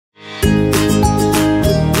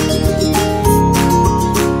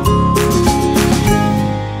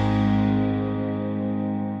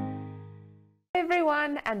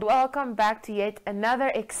welcome back to yet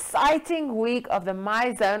another exciting week of the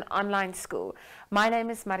MyZone online school. My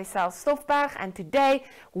name is Maricel Stoffberg and today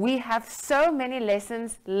we have so many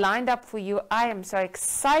lessons lined up for you. I am so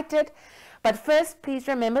excited. But first, please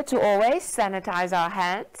remember to always sanitize our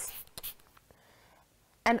hands.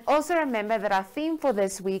 And also remember that our theme for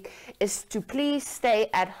this week is to please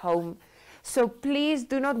stay at home. So please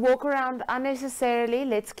do not walk around unnecessarily.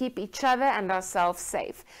 Let's keep each other and ourselves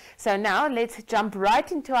safe. So now let's jump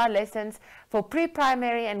right into our lessons for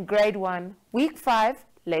pre-primary and grade 1, week 5,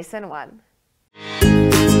 lesson 1.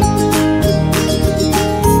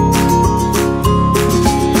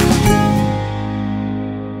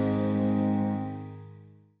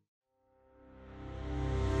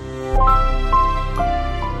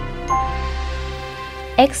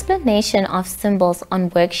 Explanation of symbols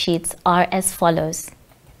on worksheets are as follows.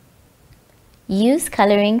 Use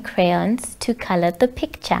coloring crayons to color the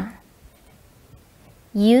picture.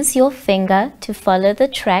 Use your finger to follow the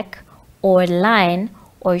track or line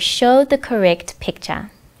or show the correct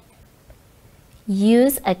picture.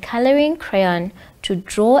 Use a coloring crayon to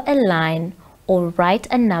draw a line or write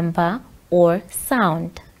a number or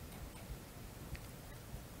sound.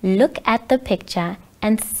 Look at the picture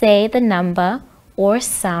and say the number or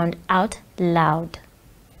sound out loud.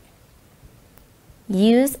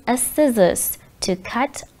 Use a scissors to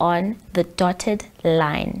cut on the dotted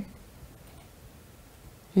line.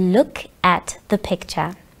 Look at the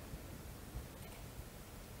picture.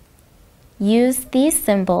 Use these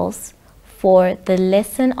symbols for the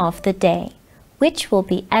lesson of the day, which will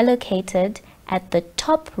be allocated at the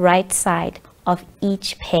top right side of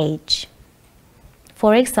each page.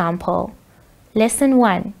 For example, lesson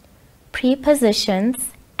 1. Prepositions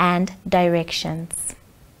and directions.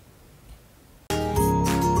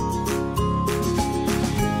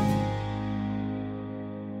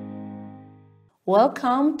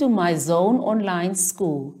 Welcome to MyZone online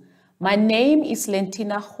school. My name is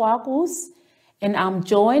Lentina Huagus and I'm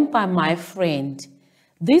joined by my friend.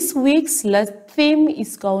 This week's theme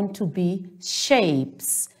is going to be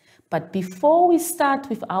shapes. But before we start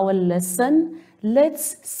with our lesson,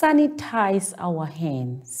 let's sanitize our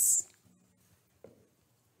hands.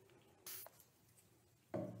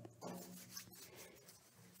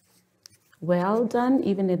 Well done,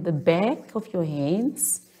 even at the back of your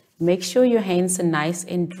hands. Make sure your hands are nice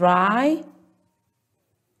and dry.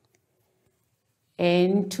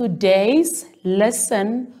 And today's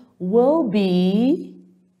lesson will be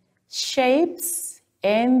shapes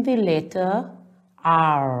and the letter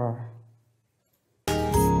R.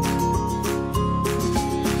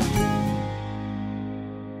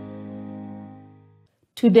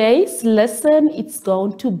 Today's lesson is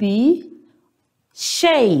going to be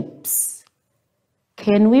shapes.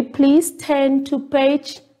 Can we please turn to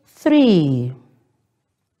page 3?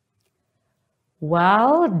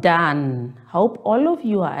 Well done. Hope all of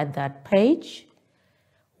you are at that page.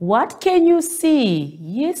 What can you see?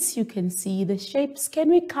 Yes, you can see the shapes. Can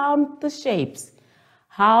we count the shapes?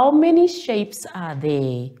 How many shapes are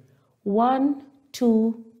there? 1,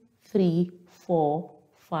 2, 3, 4,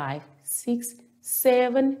 5, 6,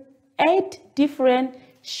 7, 8 different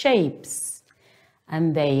shapes.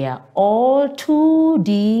 And they are all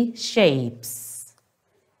 2D shapes.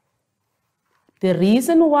 The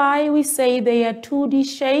reason why we say they are 2D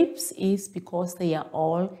shapes is because they are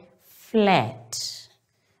all flat.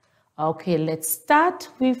 Okay, let's start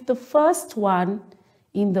with the first one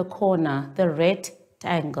in the corner, the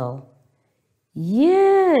rectangle.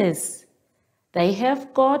 Yes, they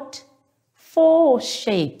have got 4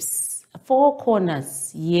 shapes, 4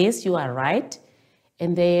 corners. Yes, you are right.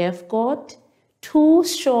 And they have got 2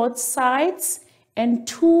 short sides and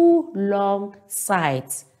 2 long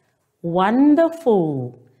sides.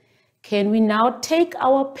 Wonderful. Can we now take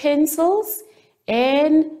our pencils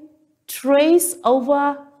and trace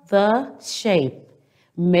over the shape?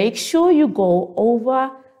 Make sure you go over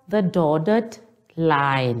the dotted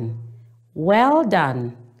line. Well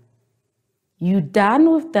done. You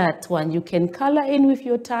done with that one. You can color in with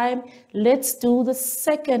your time. Let's do the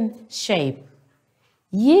second shape.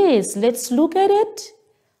 Yes, let's look at it.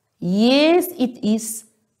 Yes, it is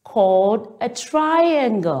called a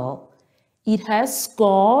triangle. It has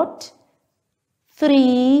got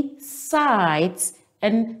 3 sides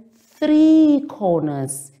and 3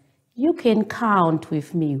 corners. You can count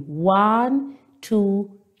with me. 1,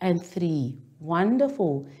 2, and 3.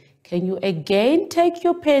 Wonderful. Can you again take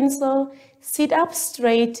your pencil, sit up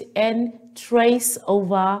straight and trace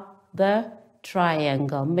over the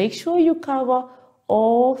triangle. Make sure you cover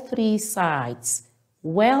all 3 sides.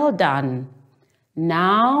 Well done.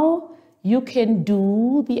 Now you can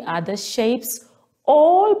do the other shapes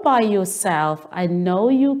all by yourself. I know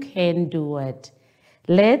you can do it.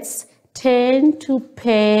 Let's turn to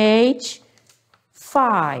page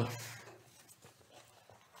 5.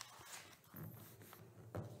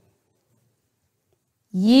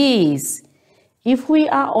 Yes, if we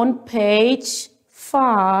are on page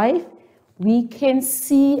 5, we can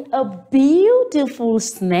see a beautiful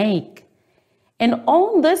snake. And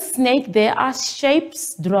on this snake, there are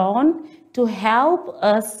shapes drawn to help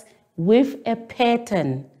us with a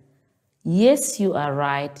pattern. Yes, you are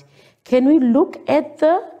right. Can we look at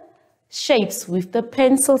the shapes with the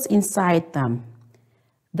pencils inside them?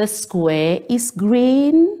 The square is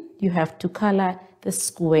green. You have to color the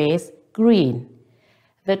squares green.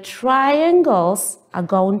 The triangles are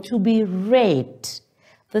going to be red.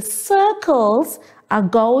 The circles are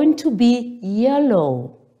going to be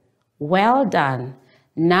yellow. Well done.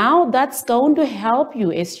 Now that's going to help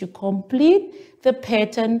you as you complete the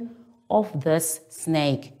pattern of this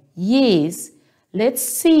snake. Yes, let's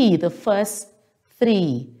see the first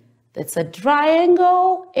 3. That's a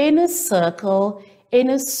triangle and a circle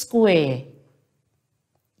and a square.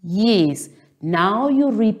 Yes, now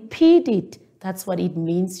you repeat it. That's what it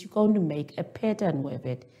means. You're going to make a pattern with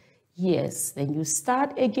it. Yes, then you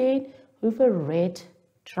start again with a red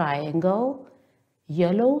triangle,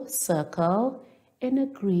 yellow circle, and a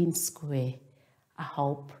green square. I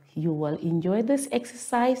hope you will enjoy this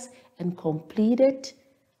exercise and complete it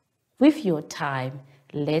with your time.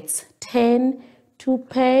 Let's turn to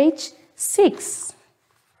page 6.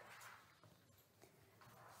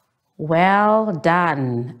 Well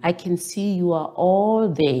done. I can see you are all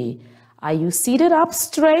there. Are you seated up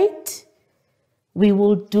straight? We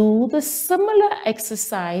will do the similar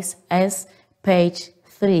exercise as page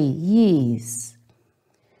 3. Yes.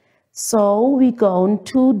 So we're going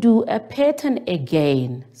to do a pattern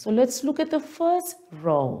again. So let's look at the first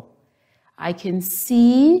row. I can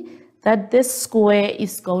see that this square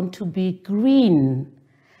is going to be green.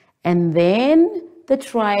 And then the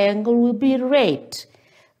triangle will be red.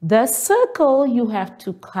 The circle you have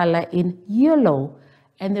to color in yellow.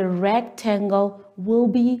 And the rectangle will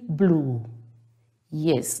be blue.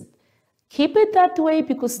 Yes, keep it that way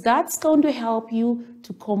because that's going to help you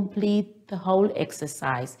to complete the whole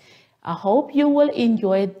exercise. I hope you will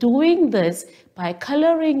enjoy doing this by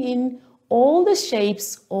coloring in all the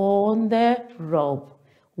shapes on the rope.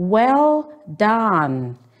 Well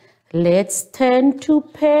done. Let's turn to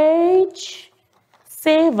page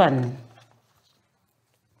 7.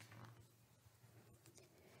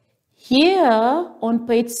 Here on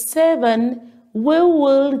page 7, we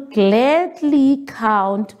will gladly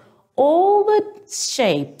count all the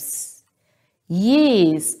shapes.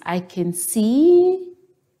 Yes, I can see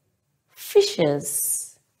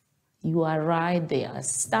fishes. You are right, there are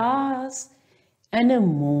stars and a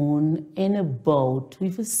moon and a boat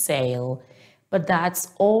with a sail. But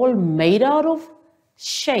that's all made out of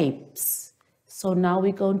shapes. So now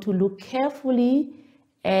we're going to look carefully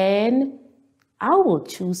and I will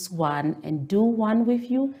choose one and do one with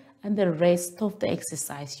you, and the rest of the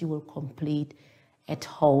exercise you will complete at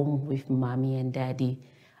home with mommy and daddy.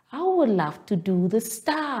 I would love to do the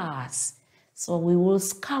stars. So we will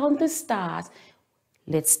count the stars.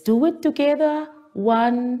 Let's do it together.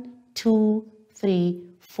 1, 2, 3,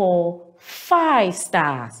 4, 5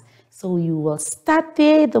 stars. So you will start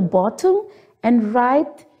there at the bottom and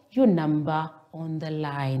write your number on the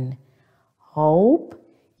line. Hope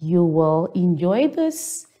you will enjoy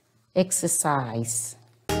this exercise.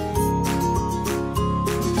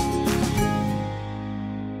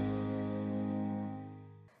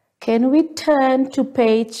 Can we turn to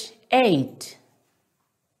page 8?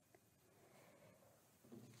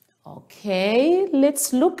 Okay,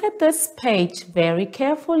 let's look at this page very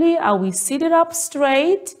carefully. Are we seated up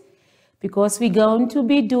straight? Because we're going to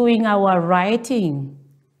be doing our writing.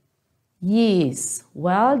 Yes,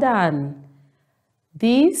 well done.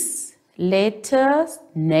 This letter's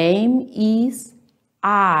name is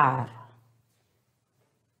R.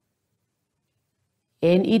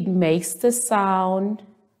 And it makes the sound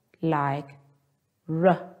like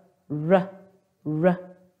R, R, R,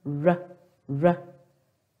 R, R.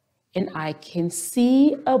 And I can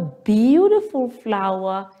see a beautiful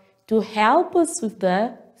flower to help us with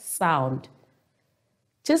the sound.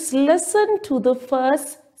 Just listen to the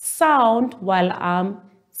first sound while I'm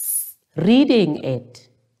reading it.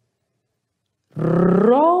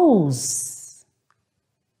 Rose.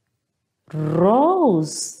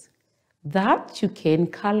 Rose. That you can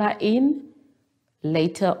color in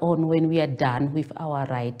later on when we are done with our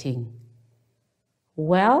writing.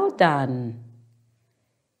 Well done.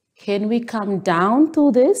 Can we come down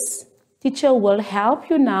to this? Teacher will help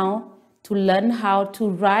you now to learn how to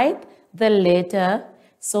write the letter.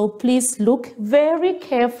 So please look very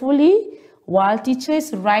carefully while teacher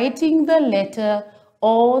is writing the letter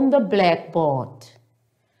on the blackboard.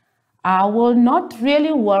 I will not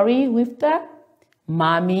really worry with the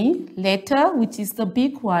mommy letter, which is the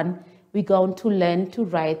big one. We're going to learn to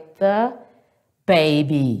write the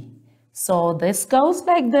baby. So this goes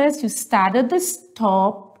like this. You start at the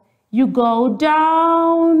top, you go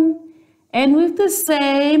down, and with the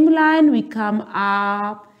same line we come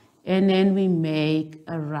up, and then we make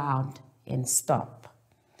a round and stop.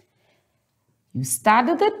 You start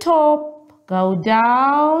at the top, go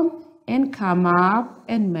down, and come up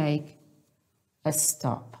and make a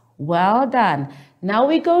stop. Well done. Now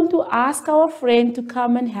we're going to ask our friend to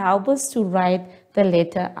come and help us to write the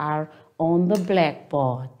letter R on the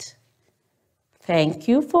blackboard. Thank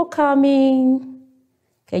you for coming.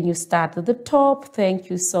 Can you start at the top? Thank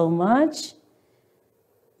you so much.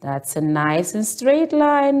 That's a nice and straight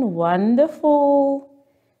line. Wonderful.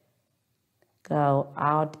 Go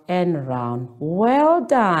out and round. Well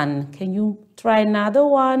done. Can you try another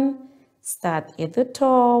one? Start at the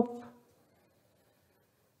top.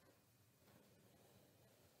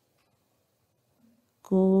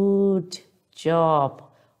 Good job.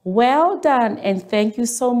 Well done, and thank you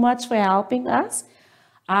so much for helping us.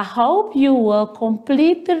 I hope you will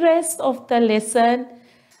complete the rest of the lesson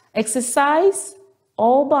exercise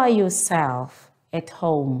all by yourself at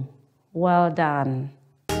home. Well done.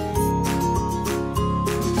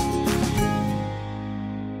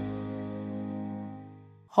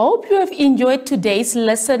 Hope you have enjoyed today's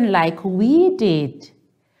lesson like we did.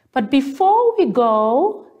 But before we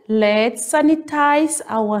go, let's sanitize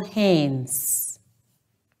our hands.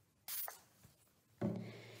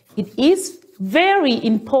 It is very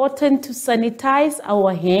important to sanitize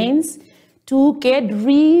our hands to get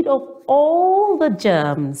rid of all the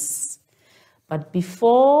germs. But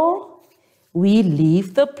before we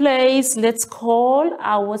leave the place, let's call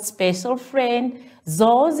our special friend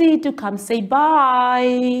Zosie to come say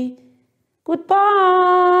bye. Goodbye.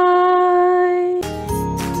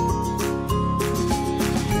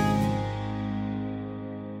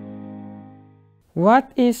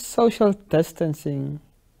 What is social distancing?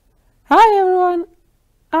 Hi everyone,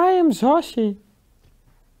 I am Zosie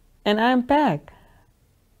and I'm back.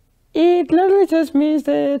 It literally just means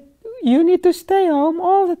that you need to stay home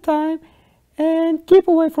all the time and keep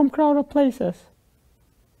away from crowded places.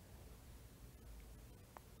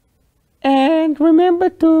 And remember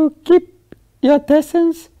to keep your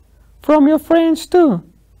distance from your friends too.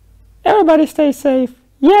 Everybody stay safe.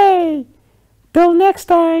 Yay! Till next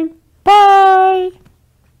time. Bye!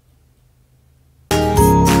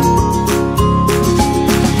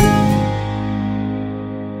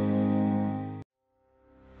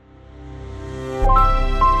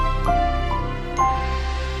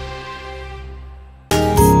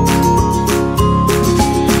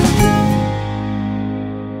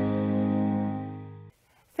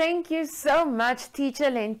 Thank you so much, Teacher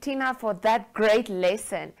Lentina, for that great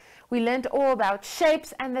lesson. We learned all about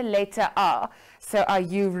shapes and the letter R. So are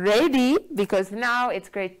you ready? Because now it's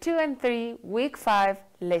grade 2 and 3, week 5,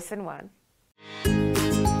 lesson 1.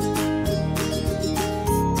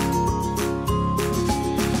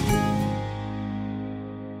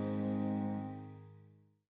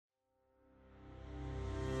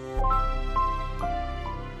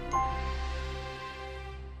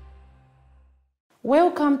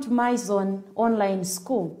 Welcome to MyZone Online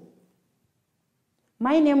School.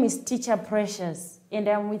 My name is Teacher Precious and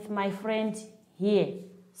I'm with my friend here.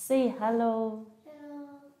 Say hello. Hello.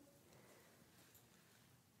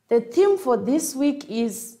 The theme for this week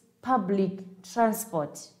is public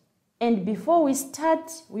transport. And before we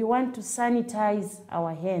start, we want to sanitize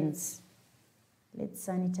our hands. Let's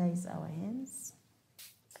sanitize our hands.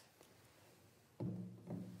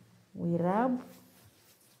 We rub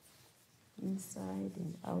inside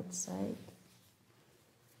and outside.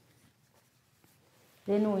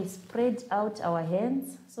 Then we spread out our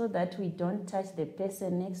hands so that we don't touch the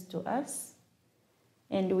person next to us.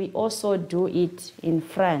 And we also do it in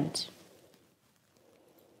front.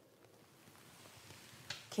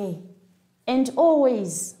 Okay. And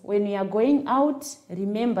always, when you are going out,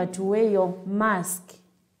 remember to wear your mask.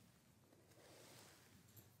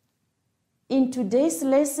 In today's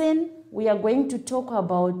lesson, we are going to talk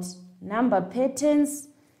about number patterns,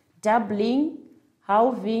 doubling,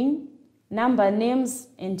 halving, number names,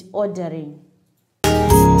 and ordering.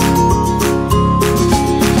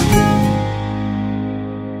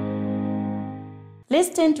 Let's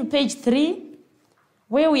turn to page 3,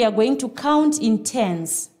 where we are going to count in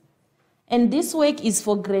tens. And this work is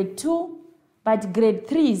for grade 2, But grade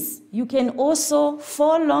 3s, you can also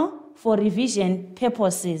follow for revision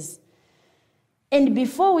purposes. And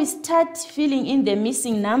before we start filling in the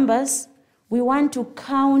missing numbers, we want to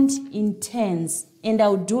count in tens. And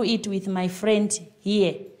I'll do it with my friend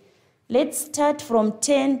here. Let's start from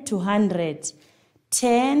 10 to 100.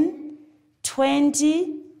 10,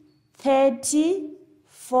 20, 30,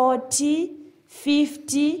 40,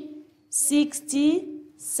 50, 60,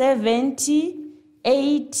 70,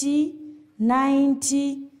 80,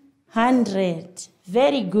 90, 100.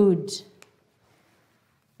 Very good.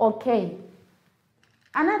 Okay.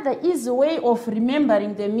 Another easy way of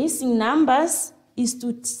remembering the missing numbers is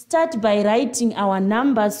to start by writing our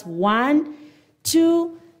numbers 1,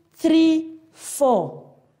 2, 3,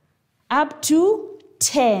 4, up to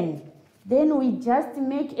 10. Then we just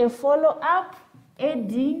make a follow-up,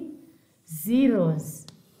 adding zeros.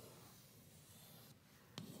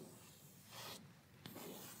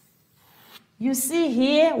 You see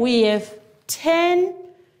here we have 10,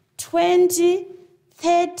 20,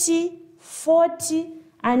 30, 40,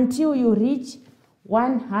 until you reach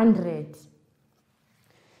 100.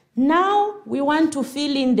 Now we want to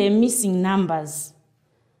fill in the missing numbers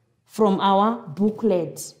from our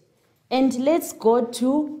booklet. And let's go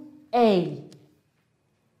to A.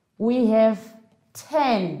 We have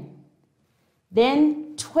 10,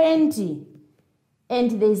 then 20,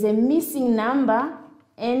 and there's a missing number,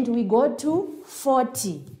 and we go to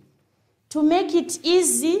 40. To make it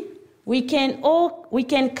easy, we can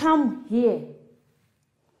come here.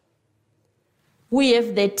 We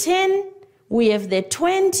have the 10, we have the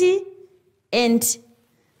 20, and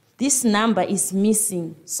this number is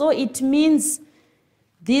missing. So it means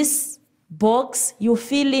this box you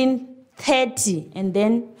fill in 30 and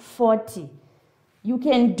then 40. You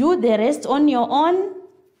can do the rest on your own.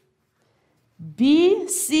 B,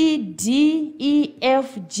 C, D, E,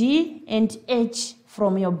 F, G, and H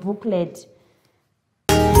from your booklet.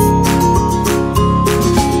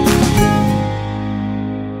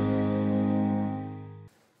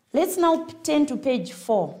 Let's now turn to page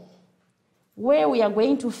 4, where we are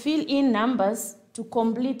going to fill in numbers to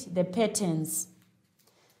complete the patterns.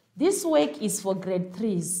 This work is for grade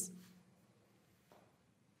 3s.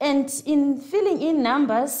 And in filling in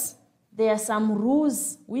numbers, there are some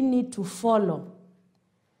rules we need to follow.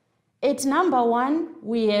 At number 1,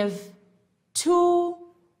 we have 2,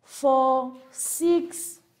 4,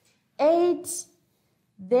 6, 8,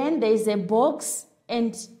 then there is a box,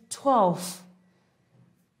 and 12.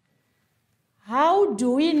 How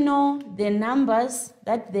do we know the numbers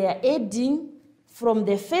that they are adding from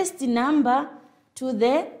the first number to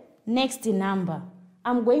the next number?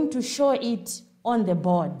 I'm going to show it on the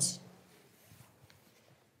board.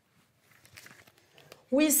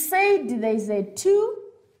 We said there is a 2,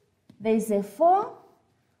 there is a 4,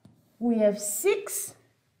 we have 6,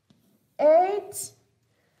 8,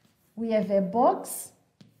 we have a box,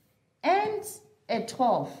 and a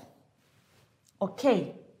 12.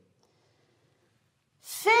 Okay.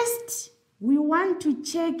 First, we want to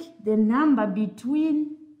check the number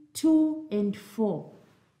between 2 and 4.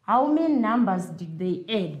 How many numbers did they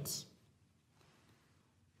add?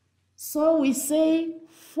 So we say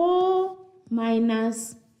 4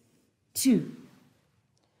 minus 2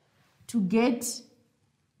 to get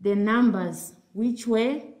the numbers which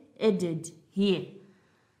were added here.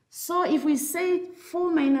 So if we say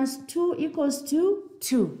 4 minus 2 equals to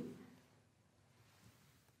 2.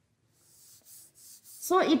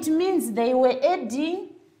 So it means they were adding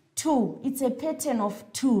 2. It's a pattern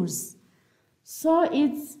of 2s. So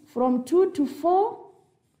it's from 2 to 4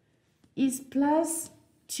 is plus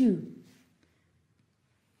 2.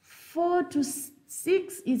 4 to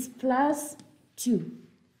 6 is plus 2.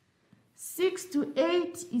 6 to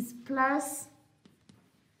 8 is plus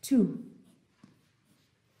 2.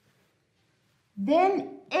 Then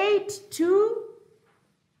 8 to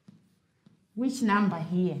which number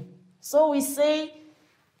here? So we say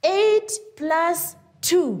 8 plus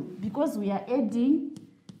 2 because we are adding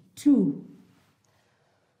 2.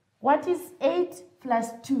 What is 8 plus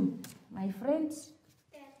 2, my friend?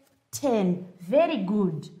 10. Very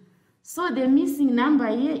good. So the missing number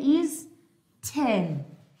here is 10.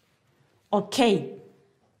 Okay.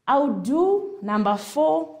 I'll do number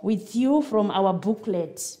 4 with you from our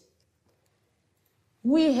booklet.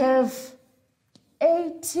 We have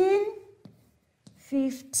 18,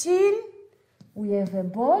 15, we have a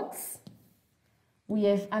box, we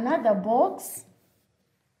have another box,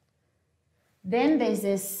 then there's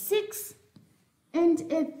a 6 and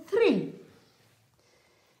a 3.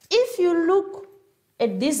 If you look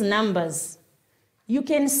at these numbers, you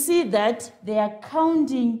can see that they are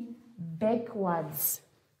counting backwards.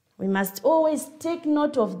 We must always take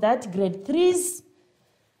note of that, grade 3s.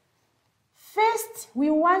 First,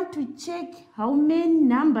 we want to check how many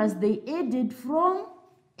numbers they added from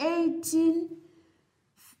 18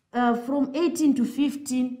 to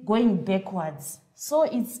 15 going backwards. So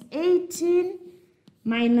it's 18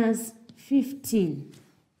 minus 15.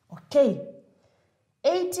 Okay.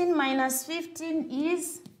 18 minus 15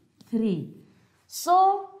 is 3.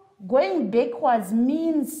 So going backwards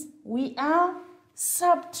means we are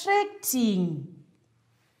subtracting.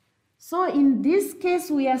 So in this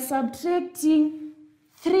case, we are subtracting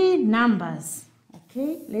 3 numbers.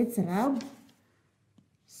 Okay, let's rub.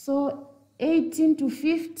 So 18 to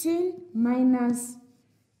 15 minus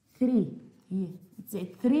 3. Here, it's a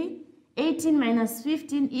 3. 18 minus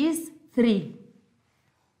 15 is 3.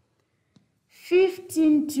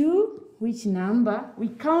 15 to which number? We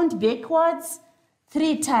count backwards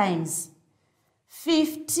 3 times.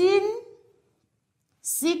 15,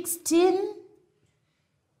 16,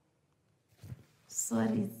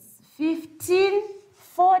 sorry, 15,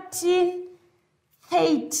 14,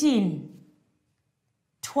 13,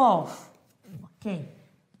 12. Okay,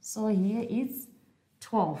 so here it's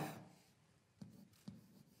 12.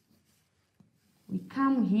 We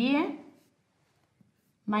come here,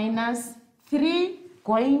 minus 3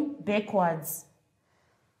 going backwards.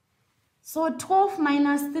 So 12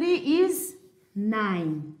 minus 3 is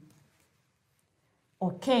 9.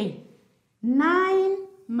 Okay, 9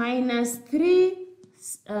 minus 3,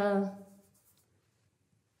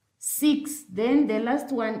 6. Then the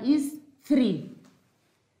last one is 3.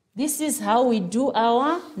 This is how we do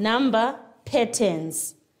our number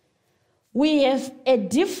patterns. We have a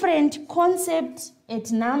different concept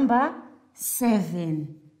at number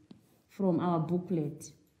 7 from our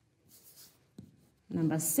booklet.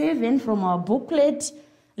 Number 7 from our booklet.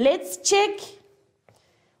 Let's check.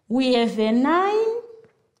 We have a 9.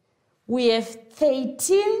 We have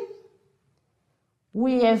 13.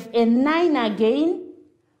 We have a 9 again.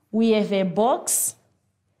 We have a box.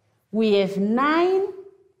 We have 9.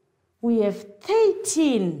 We have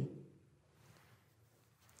 13.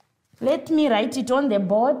 Let me write it on the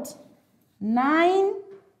board. 9,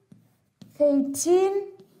 13,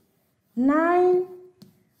 9,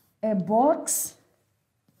 a box,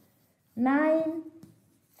 9,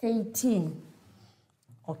 13.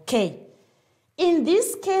 Okay. In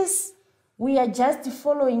this case, we are just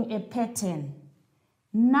following a pattern.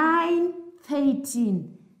 9,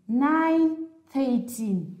 13, 9,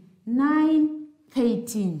 13, 9,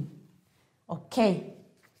 13. Okay.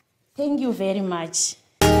 Thank you very much.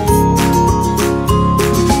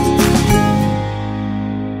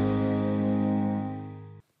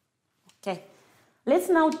 Okay, let's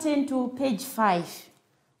now turn to page 5,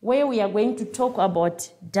 where we are going to talk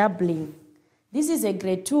about doubling. This is a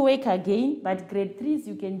grade 2 work again, but grade 3s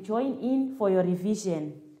you can join in for your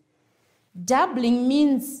revision. Doubling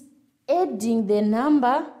means adding the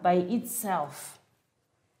number by itself.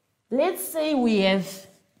 Let's say we have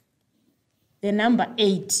the number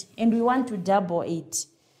 8 and we want to double it.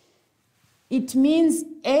 It means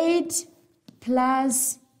 8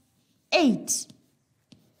 plus 8.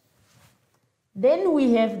 Then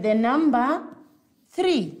we have the number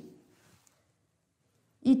 3.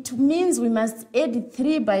 It means we must add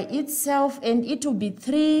 3 by itself and it will be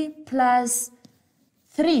 3 plus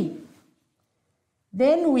 3.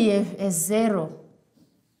 Then we have a 0.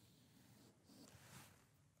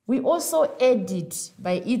 We also add it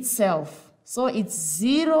by itself. So it's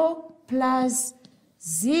 0 plus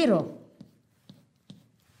 0.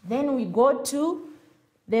 Then we go to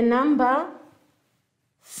the number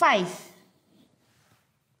 5.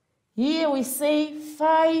 Here we say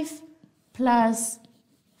 5 plus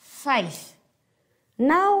 5.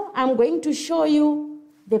 Now I'm going to show you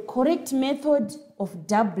the correct method of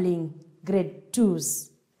doubling grade 2s.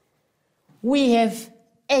 We have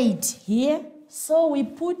 8 here, so we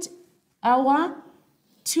put our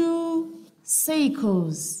 2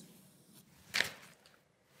 circles.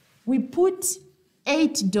 We put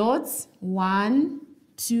 8 dots, 1,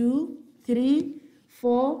 2, 3,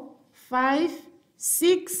 4, 5,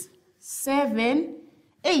 6, 7,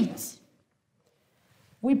 8.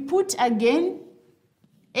 We put again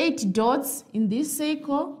 8 dots in this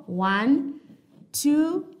circle. 1,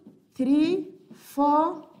 2, 3,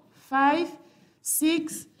 4, 5,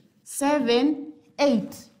 6, 7,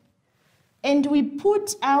 8. And we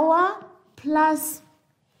put our plus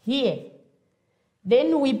here.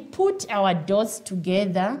 Then we put our dots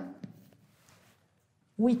together.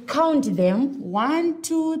 We count them. 1,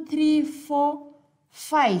 2, 3, 4,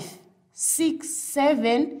 5, 6,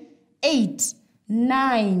 7, 8,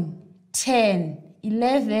 9, 10,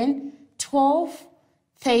 11, 12,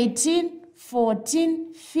 13,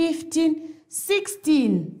 14, 15,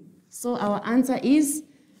 16. So our answer is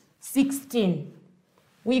 16.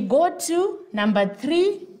 We go to number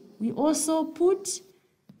 3. We also put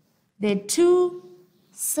the 2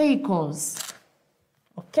 circles.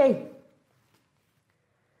 Okay.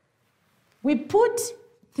 We put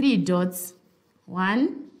 3 dots.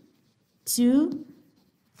 1, 2,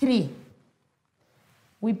 3.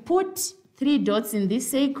 We put 3 dots in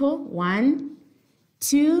this circle. 1,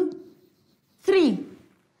 2, 3.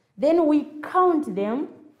 Then we count them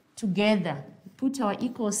together. Put our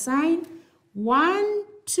equal sign. 1,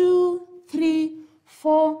 2, 3,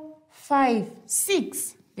 4, 5,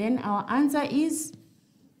 6. Then our answer is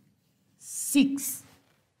 6.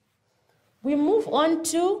 We move on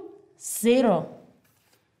to 0.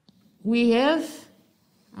 We have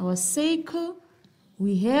our circle.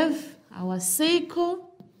 We have our circle.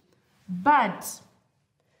 But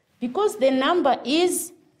because the number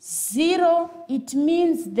is 0, it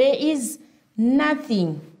means there is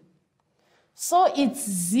nothing. So it's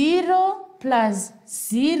 0 plus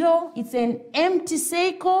 0. It's an empty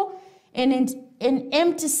circle and an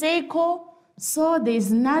empty circle. So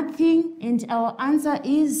there's nothing and our answer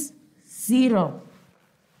is 0.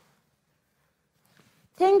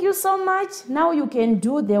 Thank you so much. Now you can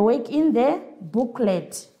do the work in the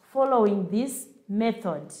booklet following this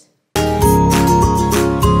method.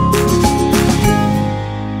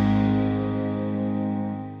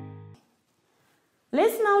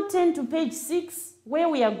 Let's now turn to page 6 where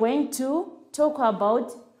we are going to talk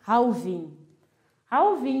about halving.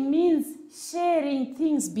 Halving means sharing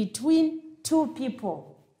things between 2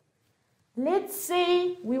 people. Let's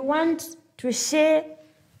say we want to share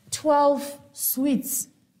 12 sweets.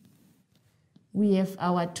 We have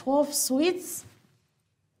our 12 sweets.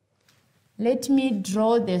 Let me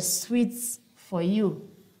draw the sweets for you.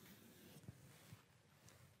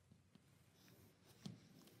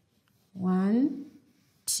 1,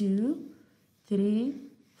 2, 3,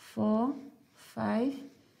 4, 5,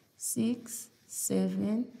 6,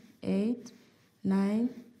 7, 8, 9,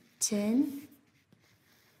 10,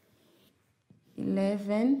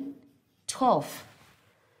 11, 12.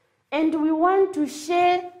 And we want to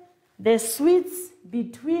share the sweets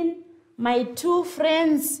between my 2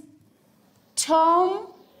 friends, Tom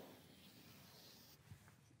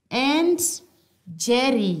and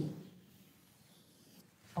Jerry.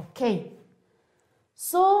 Okay.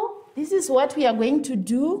 So this is what we are going to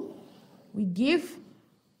do. We give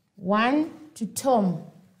 1 to Tom,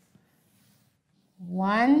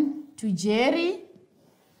 1 to Jerry,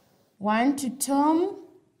 1 to Tom,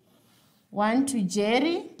 1 to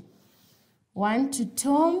Jerry, 1 to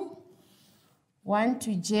Tom, 1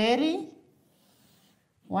 to Jerry,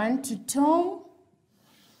 1 to Tom,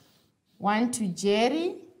 1 to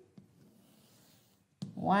Jerry,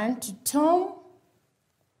 1 to Tom,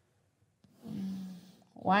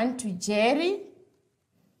 1 to Jerry,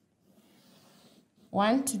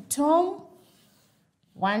 1 to Tom,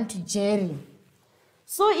 1 to Jerry.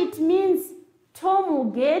 So it means Tom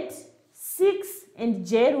will get 6 and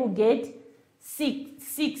Jerry will get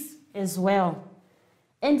 6 as well.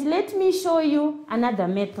 And let me show you another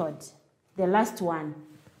method, the last one.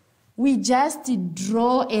 We just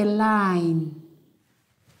draw a line.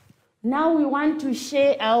 Now we want to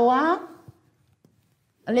share our,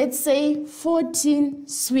 let's say, 14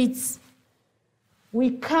 sweets.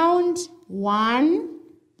 We count 1,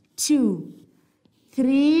 2,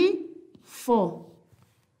 3, 4,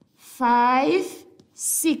 5,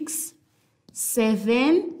 6,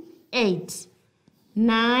 7, 8,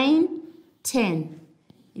 9, 10,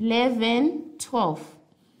 11, 12,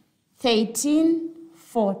 13,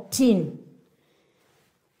 14.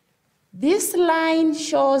 This line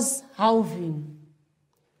shows halving.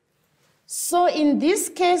 So in this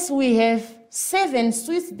case, we have 7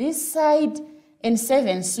 sweets this side and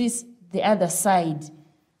 7 sweets the other side.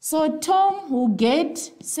 So Tom will get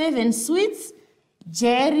 7 sweets,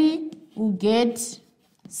 Jerry will get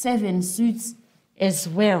 7 sweets as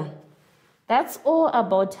well. That's all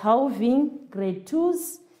about halving, grade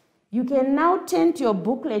 2s. You can now turn to your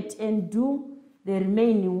booklet and do the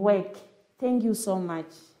remaining work. Thank you so much.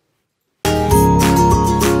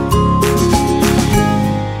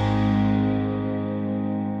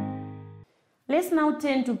 Let's now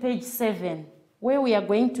turn to page 7, where we are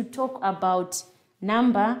going to talk about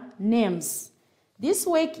number names. This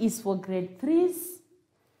work is for grade 3s.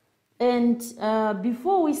 And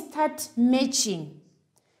before we start matching,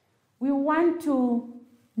 we want to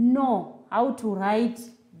know how to write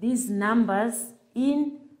these numbers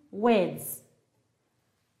in words.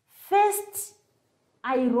 First,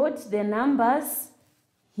 I wrote the numbers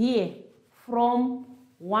here from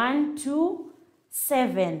 1 to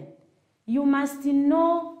 7. You must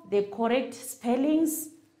know the correct spellings.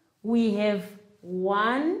 We have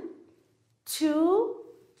 1, 2,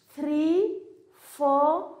 3,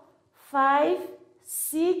 4, 5,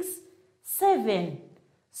 6, 7.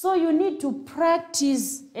 So you need to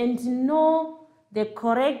practice and know the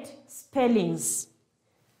correct spellings.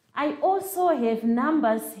 I also have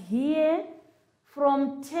numbers here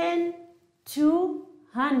from 10 to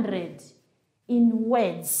 100 in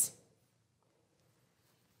words.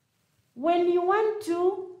 When you want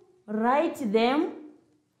to write them,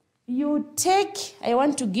 you take, I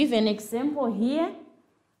want to give an example here.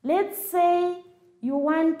 Let's say you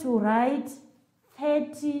want to write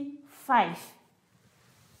 35.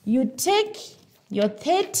 You take your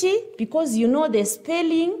 30, because you know the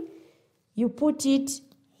spelling, you put it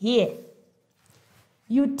here.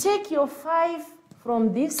 You take your 5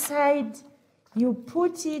 from this side, you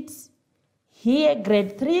put it here,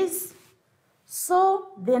 grade 3s. So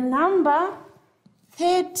the number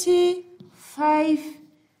 35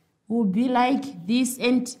 will be like this.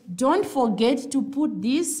 And don't forget to put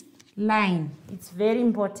this line. It's very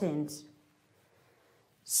important.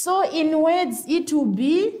 So in words, it will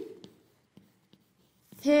be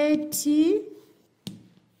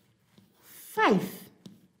 35.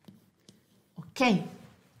 Okay.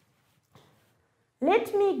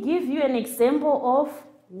 Let me give you an example of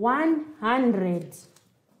 100.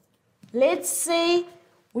 Let's say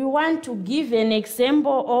we want to give an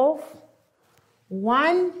example of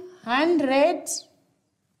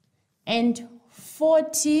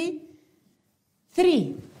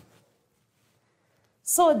 143.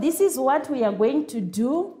 So this is what we are going to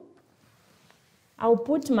do. I'll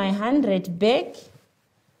put my 100 back.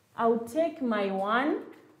 I'll take my 1.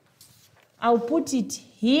 I'll put it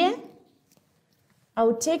here.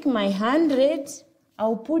 I'll take my 100.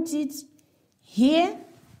 I'll put it here.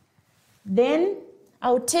 Then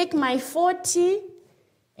I'll take my 40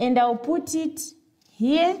 and I'll put it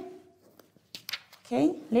here.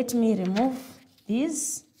 Okay, let me remove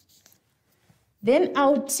this. Then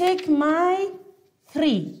I'll take my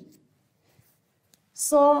 3.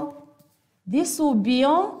 So this will be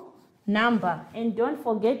your number. And don't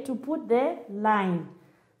forget to put the line.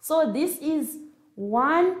 So this is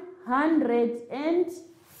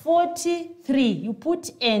 143. You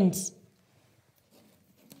put end.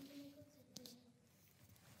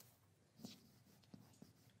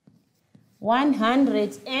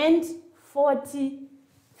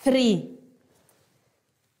 $143.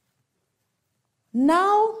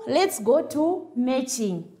 Now let's go to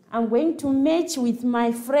matching. I'm going to match with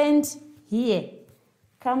my friend here.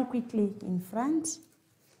 Come quickly in front.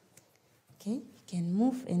 Okay, you can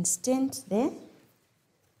move and stand there.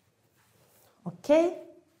 Okay.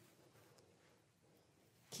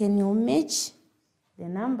 Can you match the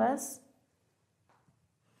numbers?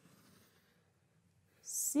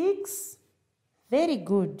 6. Very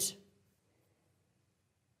good.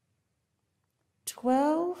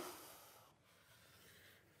 12.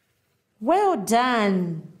 Well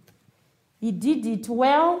done. You did it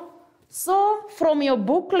well. So from your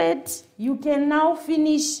booklet, you can now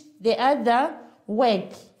finish the other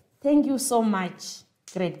work. Thank you so much,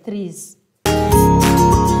 grade 3s.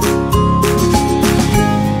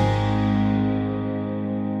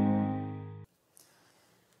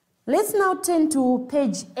 Let's now turn to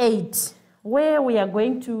page 8, where we are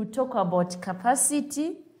going to talk about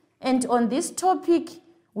capacity. And on this topic,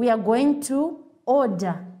 we are going to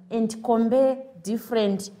order and compare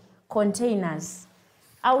different containers.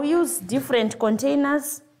 I'll use different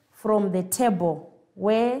containers from the table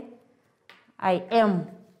where I am.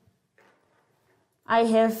 I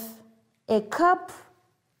have a cup.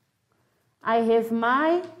 I have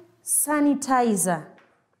my sanitizer.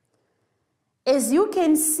 As you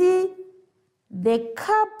can see, the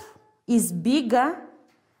cup is bigger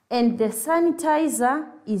and the sanitizer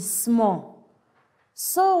is small.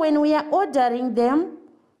 So when we are ordering them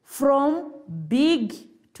from big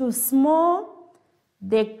to small,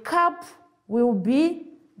 the cup will be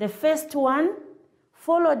the first one,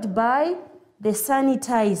 followed by the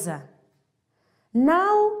sanitizer.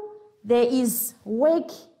 Now there is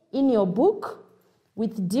work in your book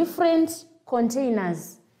with different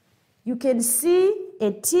containers. You can see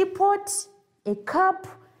a teapot, a cup,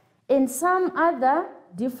 and some other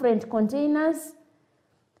different containers.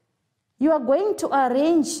 You are going to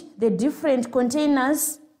arrange the different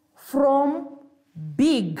containers from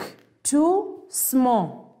big to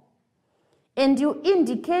small. And you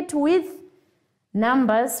indicate with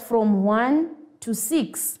numbers from 1 to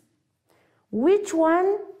 6. Which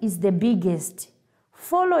one is the biggest?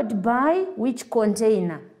 Followed by which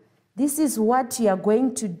container? This is what you are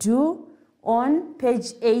going to do on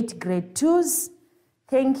page 8, grade 2s.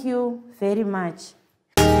 Thank you very much.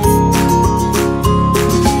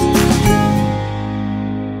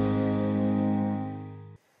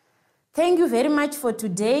 Thank you very much for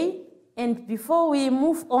today. And before we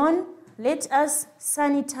move on, let us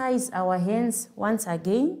sanitize our hands once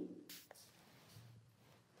again.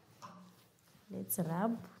 Let's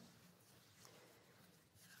rub.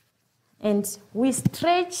 And we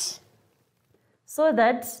stretch so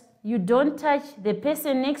that you don't touch the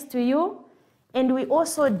person next to you. And we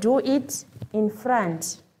also do it in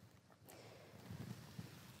front.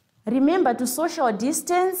 Remember to social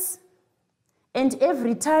distance. And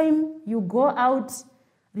every time you go out,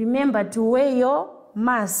 remember to wear your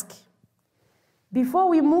mask. Before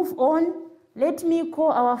we move on, let me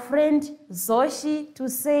call our friend Zoshi to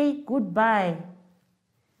say goodbye.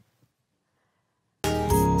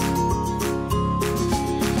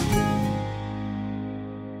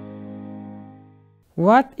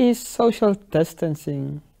 What is social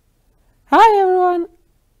distancing? Hi everyone,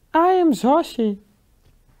 I am Zoshi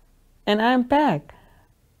and I'm back.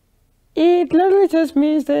 It literally just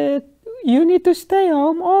means that you need to stay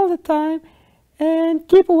home all the time and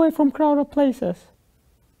keep away from crowded places.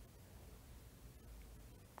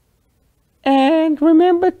 And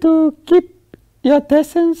remember to keep your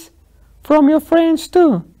distance from your friends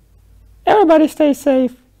too. Everybody stay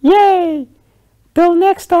safe. Yay! Till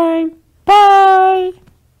next time. Bye!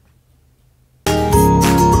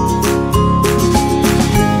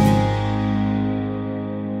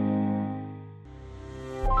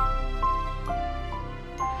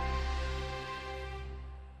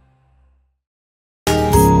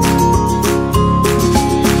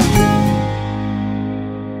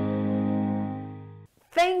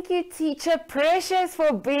 Thank you, Teacher Precious,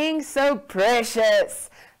 for being so precious.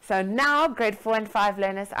 So now, grade 4 and 5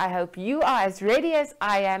 learners, I hope you are as ready as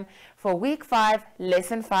I am for week 5,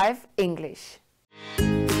 lesson 5, English.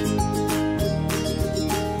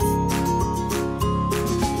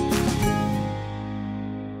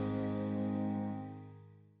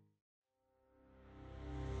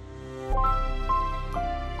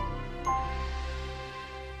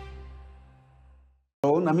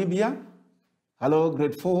 Hello, Namibia. Hello,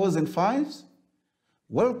 grade 4s and 5s.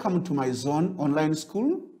 Welcome to my Zone online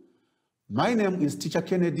school. My name is Teacher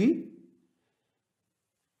Kennedy.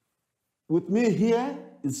 With me here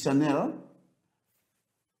is Chanel.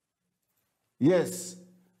 Yes.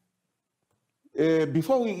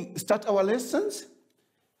 Before we start our lessons,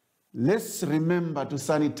 let's remember to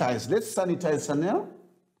sanitize. Let's sanitize, Chanel.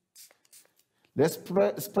 Let's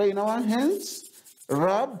spray in our hands,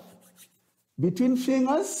 rub between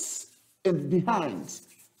fingers and behind.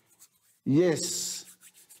 Yes.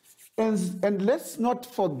 And let's not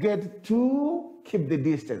forget to keep the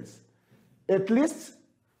distance. At least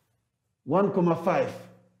 1,5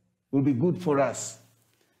 will be good for us.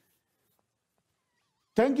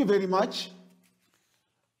 Thank you very much.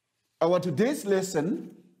 Our today's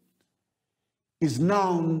lesson is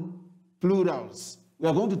noun plurals. We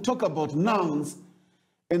are going to talk about nouns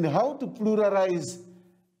and how to pluralize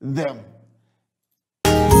them.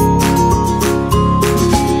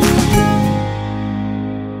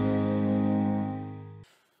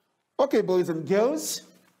 Okay, boys and girls,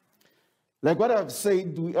 like what I've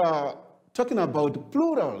said, we are talking about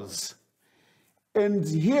plurals. And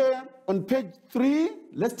here on page 3,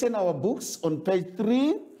 let's turn our books on page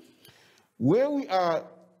 3, where we are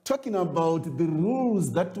talking about the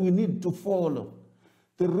rules that we need to follow,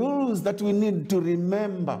 the rules that we need to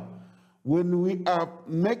remember when we are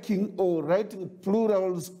making or writing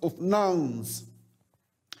plurals of nouns.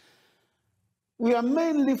 We are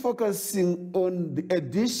mainly focusing on the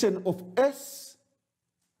addition of S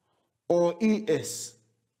or ES.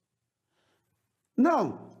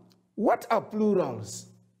 Now, what are plurals?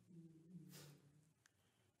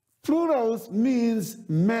 Plurals means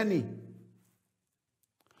many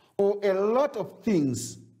or a lot of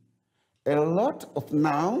things, a lot of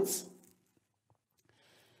nouns.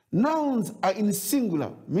 Nouns are in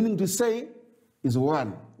singular, meaning to say is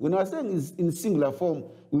one. When we are saying it's in singular form,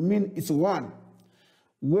 we mean it's one.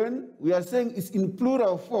 When we are saying it's in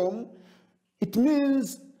plural form, it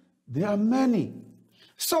means there are many.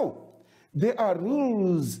 So, there are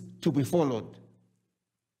rules to be followed.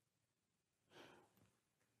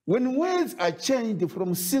 When words are changed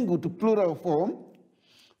from single to plural form,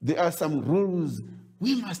 there are some rules.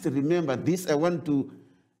 We must remember this. I want to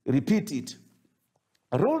repeat it.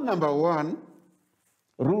 Rule number one.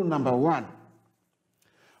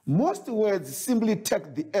 Most words simply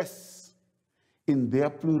take the S in their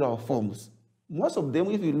plural forms. Most of them,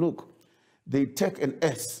 if you look, they take an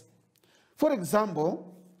S. For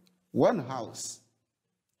example, one house.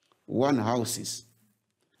 One houses.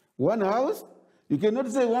 One house, you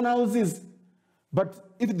cannot say one houses,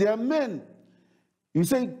 but if there are men, you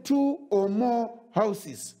say two or more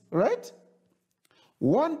houses, right?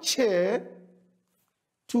 One chair,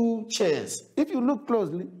 two chairs. If you look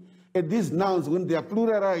closely at these nouns, when they are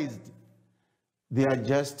pluralized, they are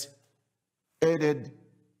just added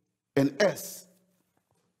an S.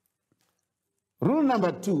 Rule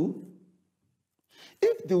number 2,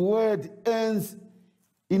 if the word ends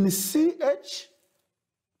in CH,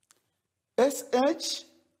 SH,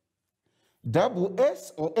 double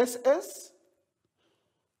S or SS,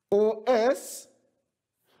 or S,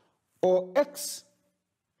 or X,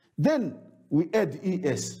 then we add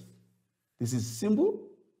ES. This is simple.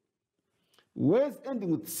 Words ending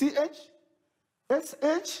with CH,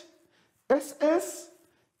 SH, SS,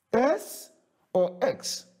 S, or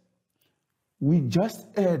X, we just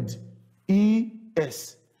add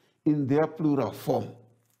ES in their plural form.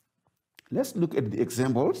 Let's look at the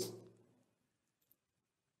examples.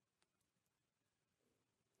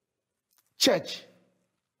 Church.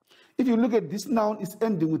 If you look at this noun, it's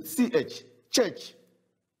ending with CH, church.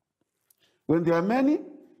 When there are many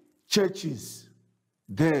churches,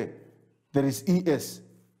 there is ES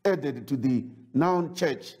added to the noun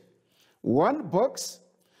church. One box,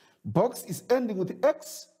 box is ending with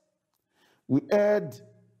X, we add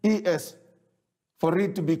ES for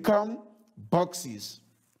it to become boxes.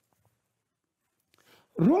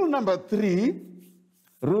 Rule number 3,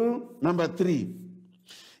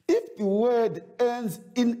 if the word ends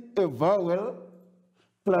in a vowel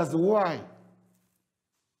plus Y,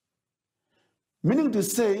 meaning to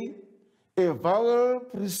say a vowel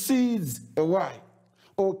precedes a Y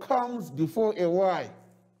or comes before a Y,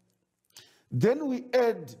 then we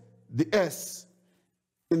add the S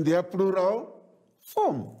in their plural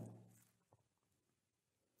form.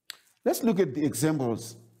 Let's look at the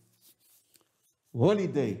examples.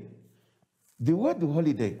 Holiday. The word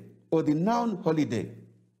holiday or the noun holiday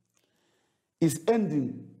is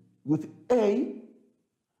ending with A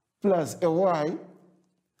plus a Y.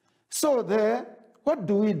 So there, what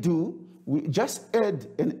do? We just add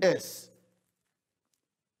an S.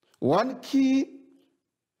 One key,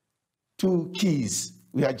 two keys.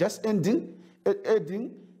 We are just adding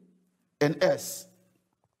an S.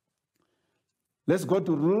 Let's go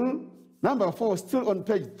to rule number 4, still on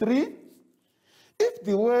page 3. If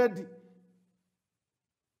the word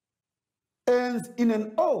ends in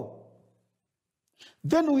an O,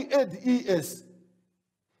 then we add ES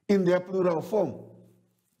in their plural form.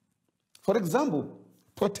 For example,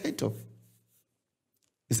 potato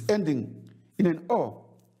is ending in an O.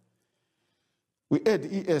 We add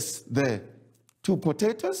ES there. 2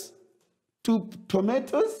 potatoes, 2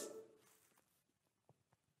 tomatoes,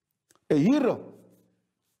 a hero,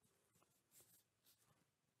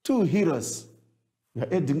 2 heroes. We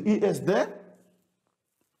are adding ES there.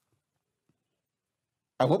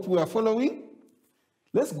 I hope we are following.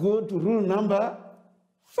 Let's go to rule number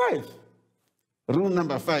 5. Rule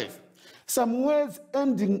number 5. Some words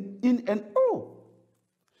ending in an O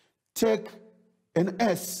take an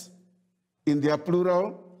S in their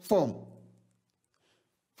plural form.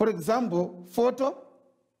 For example, photo,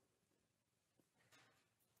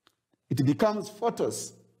 it becomes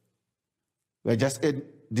photos. We're just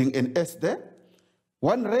adding an S there.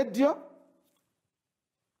 1 radio,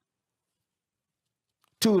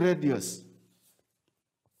 2 radios.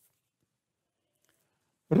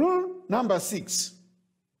 Rule number 6.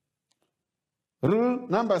 Rule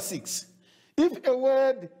number 6. If a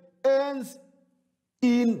word ends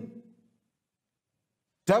in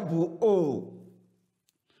double O,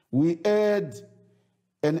 we add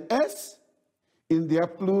an S in their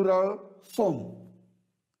plural form.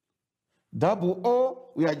 Double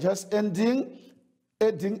O, we are just adding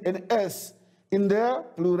an S in their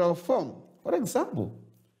plural form. For example,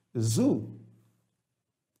 zoo.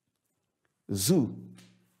 Zoo.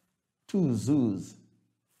 2 zoos.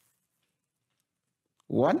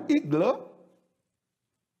 1 igloo,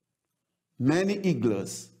 many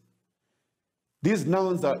igloos. These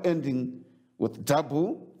nouns are ending with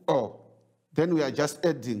double O. Then we are just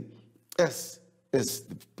adding S as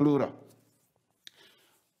the plural.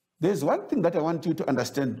 There's one thing that I want you to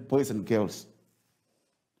understand, boys and girls.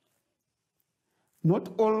 Not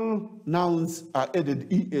all nouns are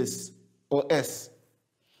added ES or S.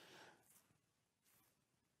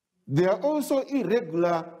 There are also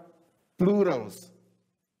irregular plurals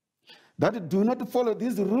that do not follow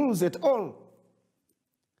these rules at all.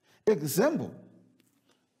 Example,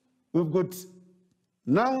 we've got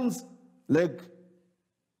nouns like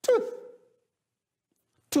tooth.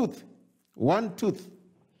 Tooth one tooth.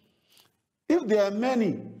 If there are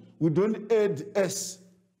many, we don't add S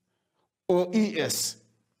or ES.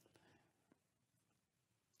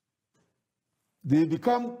 They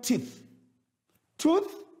become teeth.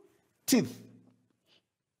 Tooth, teeth.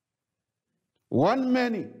 One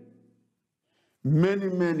many, many,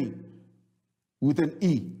 many, with an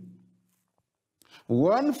E.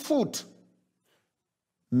 One foot,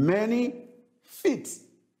 many feet.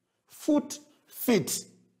 Foot, feet.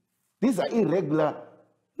 These are irregular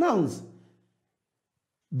nouns.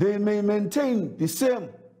 They may maintain the same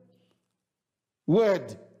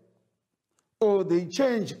word or they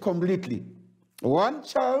change completely. One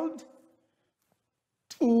child,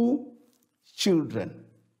 two children.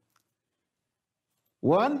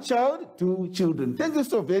 One child, two children. Thank you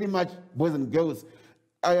so very much, boys and girls.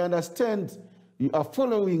 I understand you are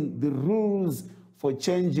following the rules for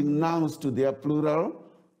changing nouns to their plural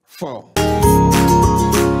form.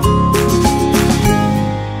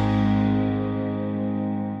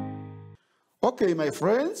 Okay, my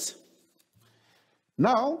friends.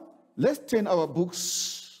 Now, let's turn our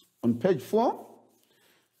books on page 4,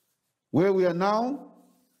 where we are now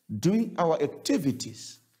doing our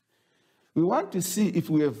activities. We want to see if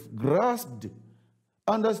we have grasped,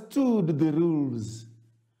 understood the rules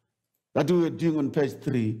that we were doing on page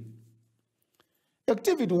 3.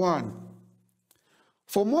 Activity 1.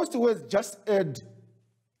 For most words, just add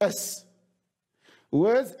S.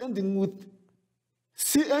 Words ending with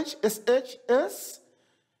CH, SH, S,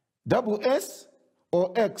 double S,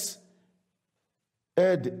 or X,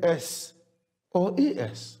 add S or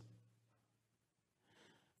ES.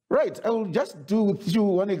 Right, I will just do with you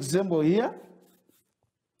one example here.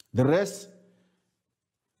 The rest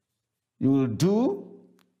you will do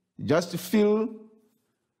just fill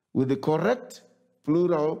with the correct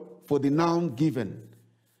plural for the noun given.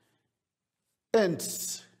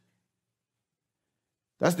 Ants.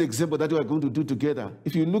 That's the example that we are going to do together.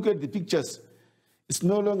 If you look at the pictures, it's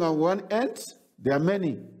no longer one ant, there are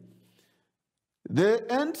many. The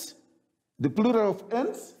ants, the plural of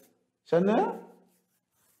ants, Chanel?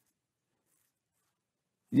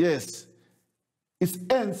 Yes, it's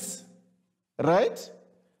ants, right?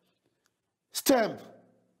 Stamp,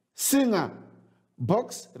 singer,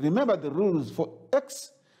 box. Remember the rules for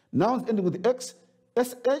X, nouns ending with X,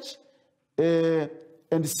 SH,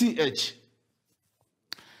 and CH.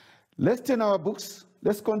 Let's turn our books.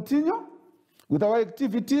 Let's continue with our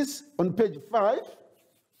activities on page 5.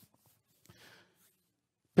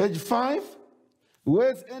 Page 5,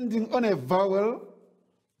 words ending on a vowel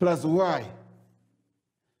plus Y.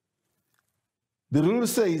 The rule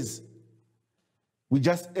says we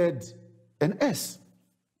just add an S.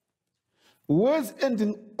 Words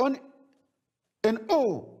ending on an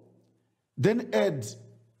O, then add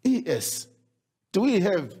ES. Do we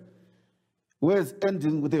have words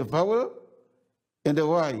ending with a vowel and a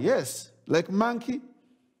Y? Yes, like monkey,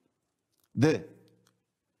 there.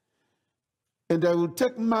 And I will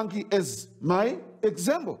take monkey as my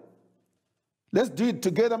example. Let's do it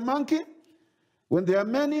together, monkey. When there are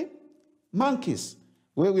many monkeys,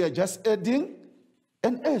 where we are just adding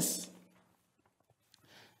an S.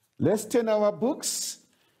 Let's turn our books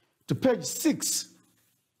to page 6,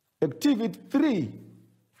 activity 3.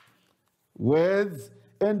 Words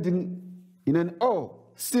ending in an O,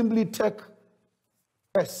 simply take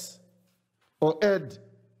S or add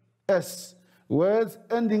S. Words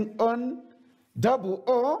ending on double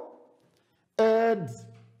O, add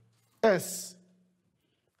S.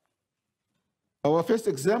 Our first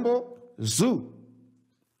example, zoo.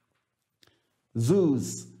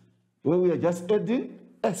 Zoos, where we are just adding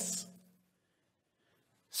S.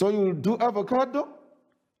 So you will do avocado,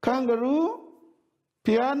 kangaroo,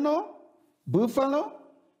 piano, buffalo,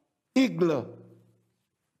 igloo.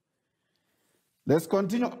 Let's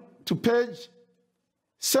continue to page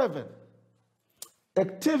 7.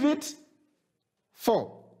 Activity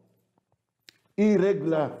 4.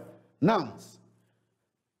 Irregular nouns.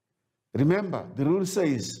 Remember, the rule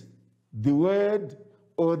says the word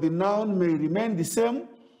or the noun may remain the same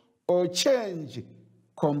or change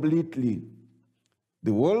completely.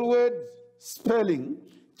 The whole word spelling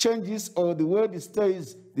changes or the word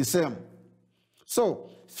stays the same. So,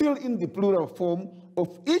 fill in the plural form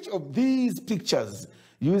of each of these pictures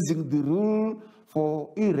using the rule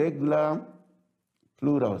for irregular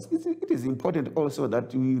plurals. It is important also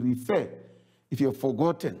that we refer if you've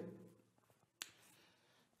forgotten.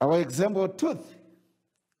 Our example, tooth.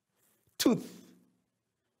 Tooth.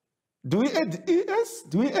 Do we add ES?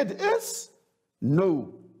 Do we add S?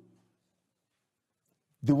 No.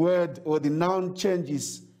 The word or the noun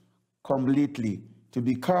changes completely to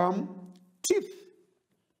become teeth.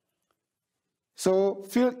 So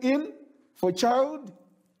fill in for child,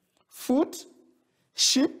 foot,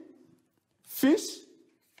 sheep, fish,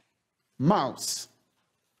 mouse.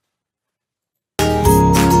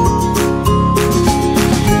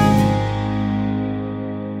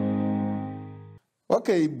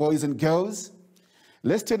 Okay, boys and girls,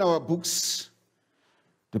 let's turn our books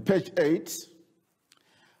to page 8,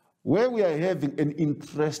 where we are having an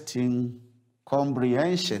interesting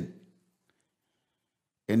comprehension.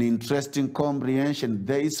 An interesting comprehension.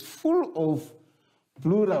 There is full of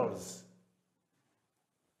plurals.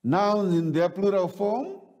 Nouns in their plural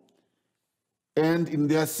form and in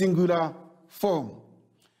their singular form.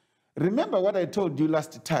 Remember what I told you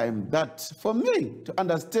last time, that for me to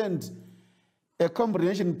understand a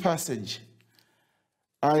comprehension passage,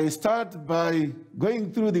 I start by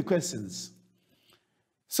going through the questions.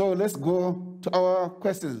 So let's go to our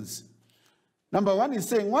questions. Number 1 is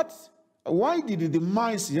saying, why did the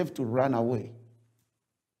mice have to run away?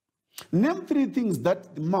 Name 3 things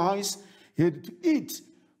that the mice had to eat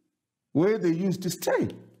where they used to stay.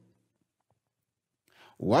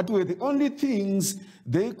 What were the only things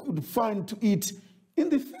they could find to eat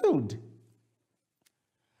in the field?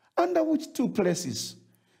 Under which 2 places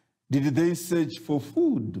did they search for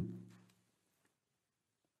food?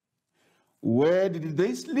 Where did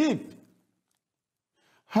they sleep?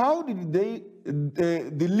 How did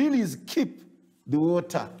the lilies keep the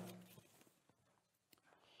water?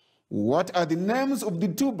 What are the names of the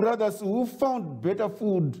 2 brothers who found better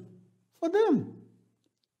food for them?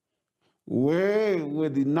 Where were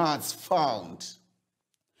the nuts found?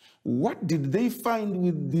 What did they find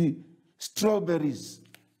with the strawberries?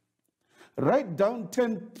 Write down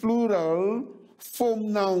 10 plural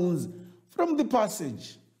form nouns from the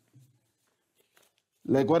passage.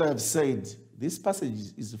 Like what I've said, this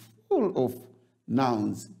passage is full of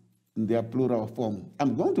nouns in their plural form.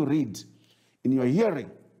 I'm going to read in your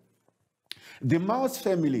hearing. The mouse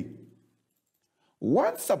family.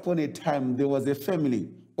 Once upon a time, there was a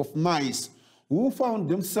family of mice who found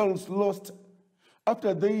themselves lost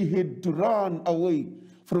after they had to run away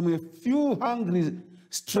from a few hungry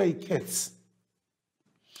stray cats.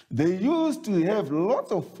 They used to have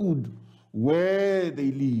lots of food where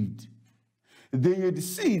they lived. They had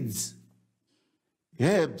seeds,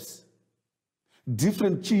 herbs,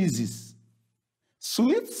 different cheeses,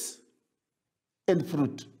 sweets, and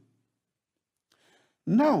fruit.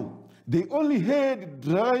 Now, they only had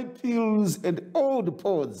dry peels and old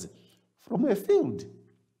pods from a field,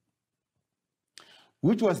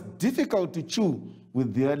 which was difficult to chew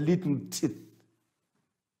with their little teeth.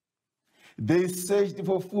 They searched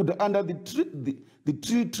for food under the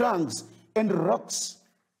tree trunks and rocks.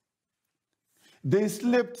 They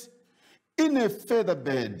slept in a feather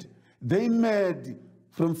bed they made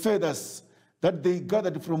from feathers that they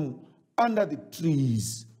gathered from under the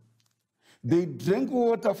trees. They drank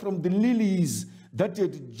water from the lilies that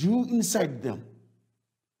had dew inside them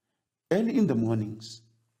early in the mornings.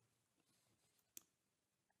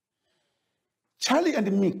 Charlie and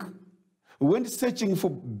Mick went searching for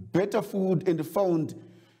better food and found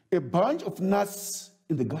a bunch of nuts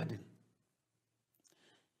in the garden,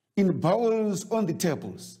 in bowls on the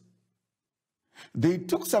tables. They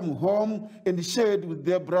took some home and shared with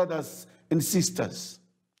their brothers and sisters.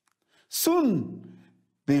 Soon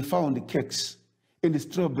they found cakes and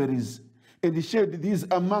strawberries and shared these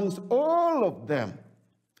amongst all of them.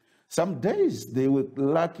 Some days they were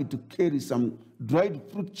lucky to carry some dried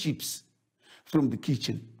fruit chips from the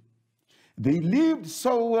kitchen. They lived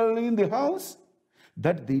so well in the house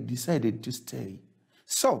that they decided to stay.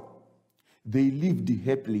 So they lived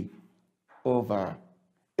happily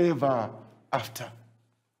ever after.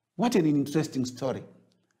 What an interesting story.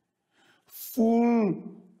 Full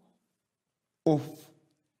of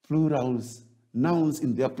plurals, nouns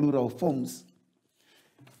in their plural forms.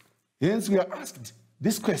 Hence we are asked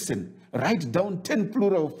this question. Write down 10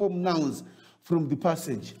 plural form nouns from the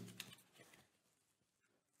passage.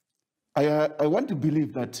 I want to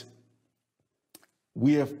believe that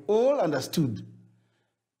we have all understood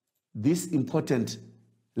this important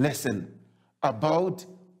lesson about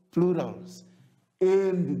plurals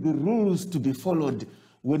and the rules to be followed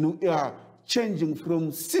when we are changing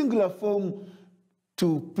from singular form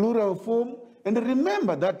to plural form. And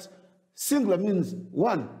remember that singular means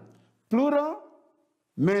one, plural,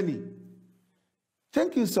 many.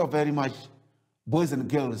 Thank you so very much, boys and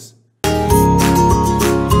girls.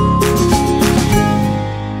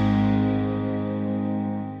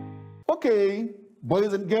 Okay,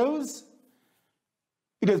 boys and girls,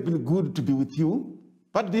 it has been good to be with you.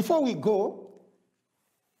 But before we go,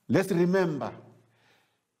 let's remember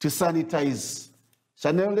to sanitize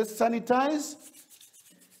Chanel, let's sanitize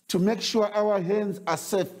to make sure our hands are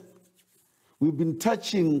safe. We've been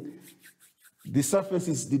touching the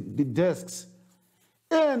surfaces, the desks.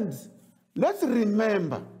 And let's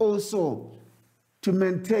remember also to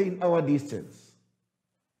maintain our distance.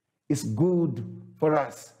 It's good for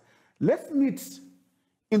us. Let's meet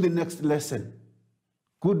in the next lesson.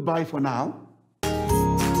 Goodbye for now.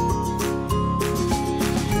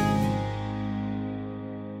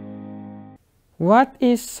 What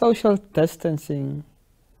is social distancing?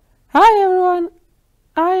 Hi everyone,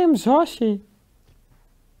 I am Zoshi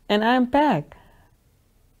and I'm back.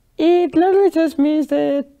 It literally just means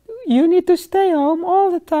that you need to stay home all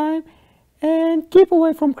the time and keep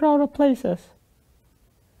away from crowded places.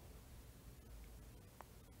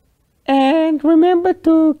 And remember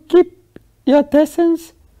to keep your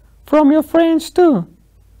distance from your friends too.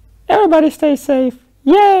 Everybody stay safe.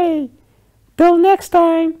 Yay! Till next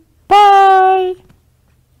time. Bye!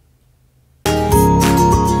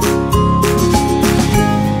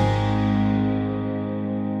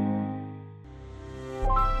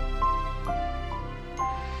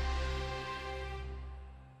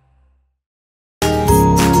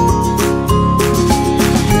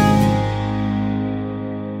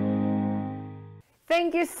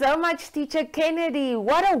 Thank you so much, Teacher Kennedy.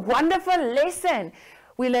 What a wonderful lesson.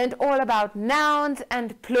 We learned all about nouns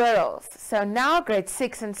and plurals. So now grade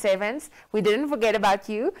 6 and 7s, we didn't forget about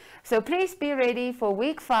you. So please be ready for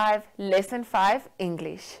week 5, lesson 5,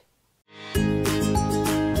 English.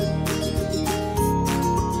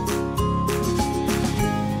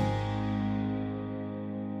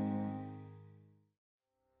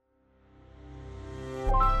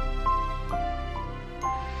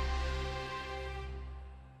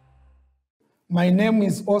 My name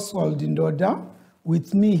is Oswald Ndoda.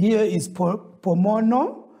 With me here is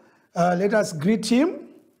Pomono. Let us greet him.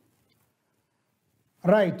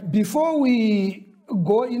 Right, before we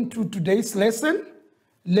go into today's lesson,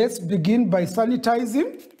 let's begin by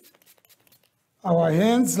sanitizing our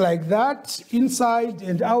hands like that, inside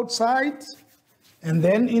and outside, and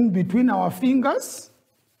then in between our fingers.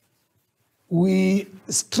 We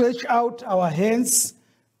stretch out our hands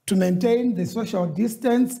to maintain the social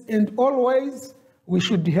distance, and always we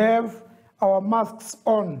should have our masks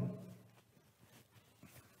on.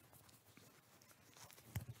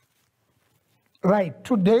 Right,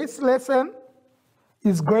 today's lesson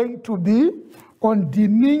is going to be on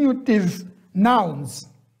diminutive nouns.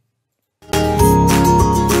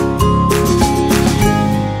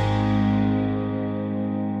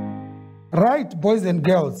 Right, boys and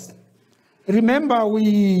girls, remember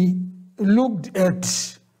we looked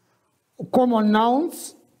at common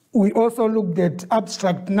nouns. We also looked at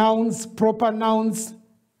abstract nouns, proper nouns.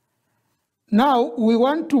 Now we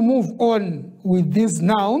want to move on with these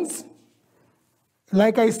nouns.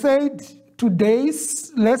 Like I said,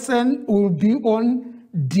 today's lesson will be on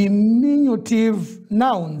diminutive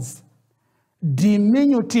nouns.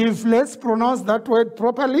 Diminutive, let's pronounce that word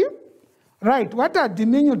properly. Right, what are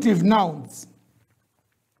diminutive nouns?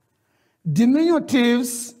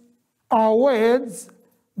 Diminutives are words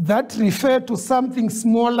that refer to something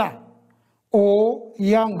smaller or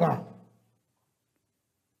younger.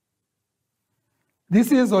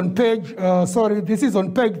 This is on page, this is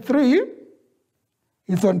on page 3.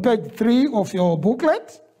 It's on page 3 of your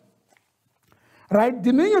booklet. Right,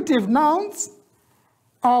 diminutive nouns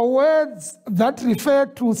are words that refer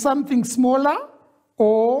to something smaller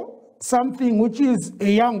or something which is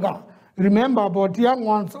younger. Remember about young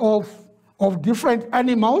ones of different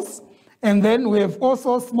animals. And then we have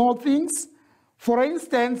also small things. For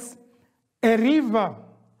instance, a river,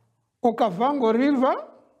 Okavango River,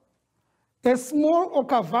 a small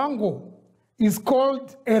Okavango is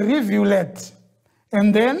called a rivulet.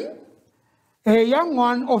 And then a young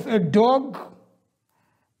one of a dog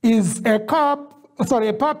is a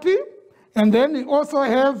puppy. And then we also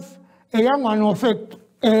have a young one of a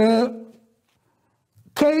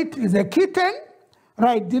cat is a kitten.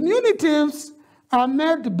 Right, diminutives are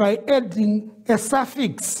made by adding a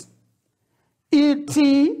suffix, et, let,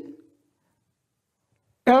 ling,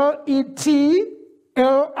 ock, ette,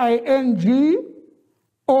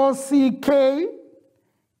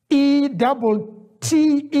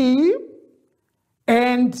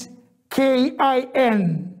 and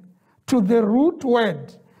kin to the root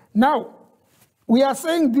word. Now, we are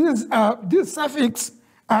saying these suffixes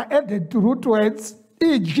are added to root words,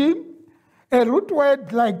 e.g., a root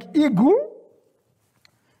word like eagle.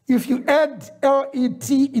 If you add let,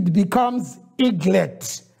 it becomes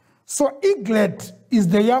eaglet. So eaglet is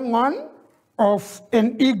the young one of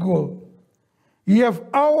an eagle. You have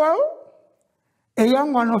owl, A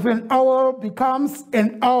young one of an owl becomes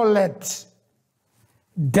an owlet.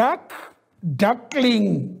 Duck,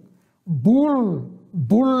 duckling. Bull,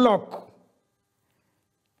 bullock.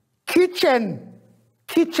 Kitchen,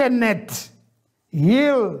 kitchenette.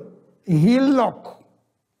 Hill, hillock.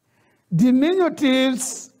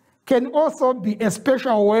 Diminutives can also be a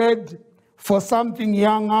special word for something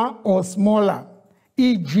younger or smaller.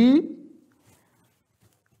 E.g.,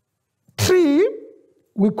 tree,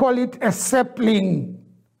 we call it a sapling.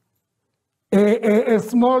 A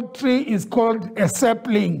small tree is called a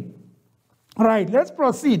sapling. Right, let's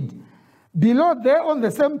proceed. Below there on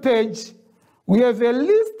the same page, we have a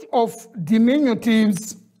list of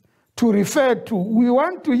diminutives to refer to. We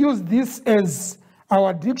want to use this as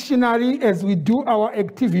our dictionary as we do our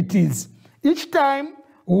activities. Each time,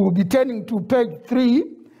 we will be turning to page 3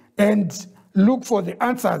 and look for the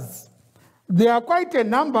answers. There are quite a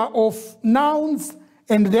number of nouns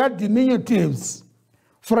and their diminutives.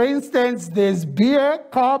 For instance, there's beer,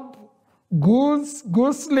 cub, goose,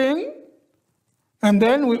 gooseling, and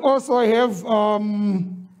then we also have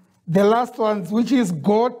the last ones, which is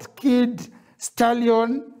goat, kid,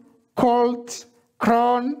 stallion, colt,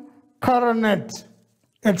 crown, coronet,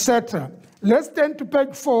 etc. Let's turn to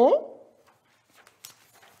page 4.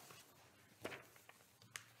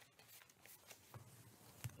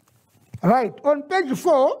 Right, on page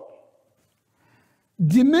 4,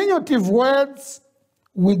 diminutive words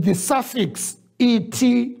with the suffix et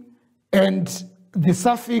and the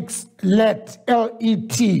suffix let,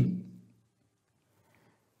 L-E-T.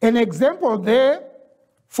 An example there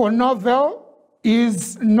for novel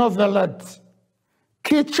is novelette,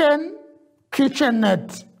 kitchen,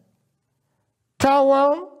 kitchenette,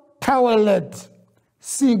 towel, towelette,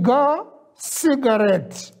 cigar,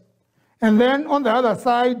 cigarette. And then on the other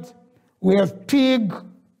side, we have pig,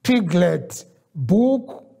 piglet,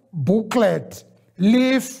 book, booklet,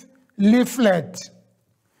 leaf, leaflet.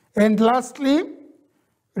 And lastly,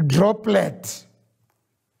 droplet.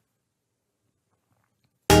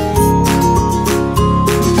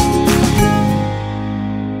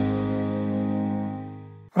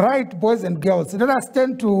 Right, boys and girls, let us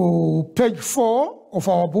turn to page 4 of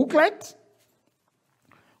our booklet.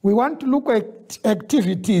 We want to look at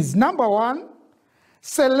activities. Number 1,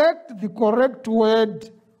 select the correct word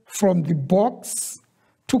from the box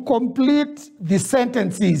to complete the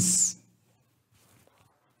sentences.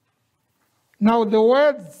 Now the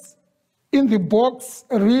words in the box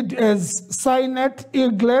read as cynet,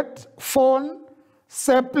 eaglet, fawn,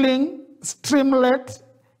 sapling, streamlet,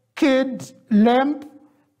 kid, lamp,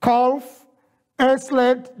 calf,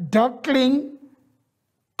 erslet, duckling,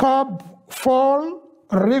 cub, foal,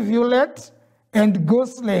 rivulet, and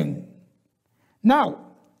gosling. Now,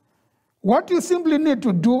 what you simply need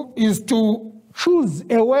to do is to choose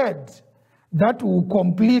a word that will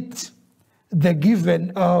complete the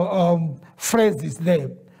given phrases there.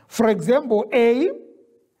 For example, a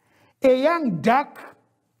young duck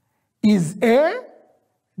is a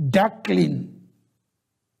duckling.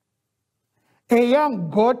 A young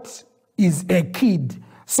goat is a kid.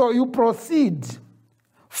 So you proceed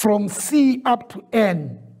from C up to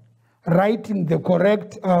N, writing the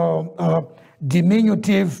correct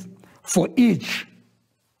diminutive for each.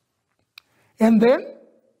 And then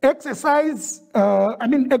activity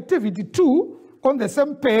 2 on the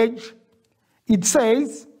same page, it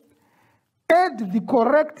says, add the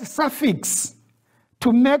correct suffix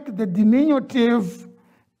to make the diminutive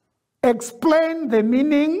explain the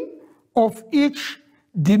meaning of each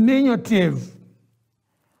diminutive.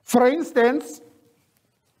 For instance,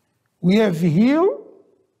 we have hill.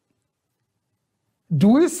 Do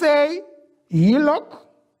we say hillock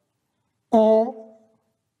or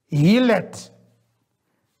hillet?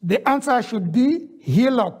 The answer should be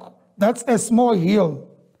hillock. That's a small hill.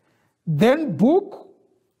 Then book.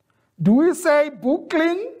 Do we say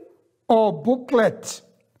bookling or booklet?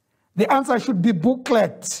 The answer should be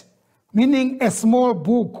booklet, meaning a small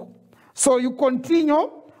book. So you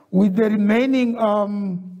continue with the remaining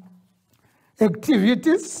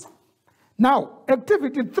activities. Now,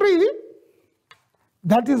 activity 3,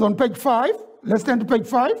 that is on page 5. Let's turn to page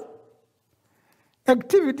 5.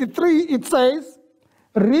 Activity 3, it says,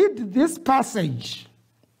 read this passage.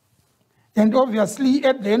 And obviously,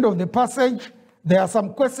 at the end of the passage, there are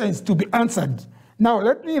some questions to be answered. Now,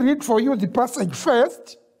 let me read for you the passage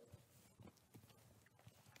first.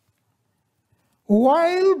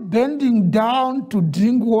 While bending down to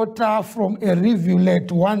drink water from a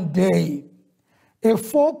rivulet one day, a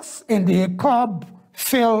fox and a cub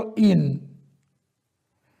fell in.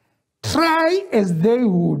 Try as they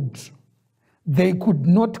would, they could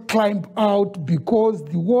not climb out because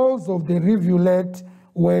the walls of the rivulet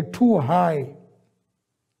were too high.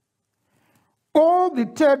 All the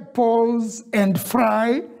tadpoles and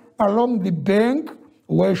fry along the bank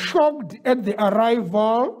were shocked at the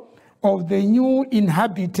arrival of the new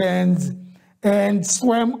inhabitants and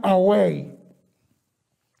swam away.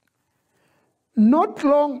 Not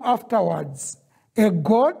long afterwards, a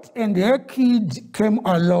goat and her kid came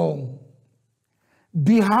along.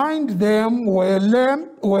 Behind them were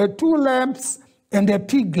 2 lambs and a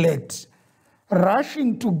piglet,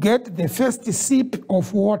 rushing to get the first sip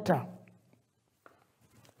of water.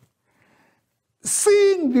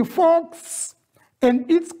 Seeing the fox and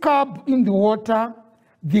its cub in the water,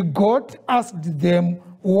 the goat asked them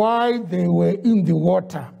why they were in the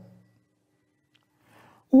water.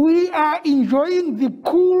 "We are enjoying the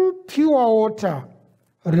cool, pure water,"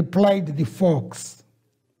 replied the fox.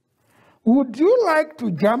 "Would you like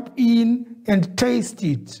to jump in and taste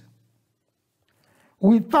it?"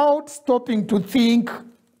 Without stopping to think,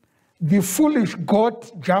 the foolish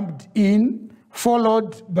goat jumped in,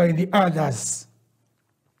 followed by the others.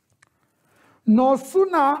 No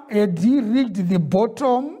sooner had he reached the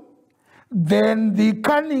bottom than the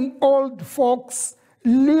cunning old fox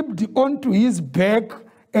leaped onto his back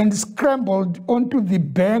and scrambled onto the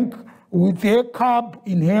bank with her cub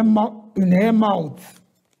in her mouth.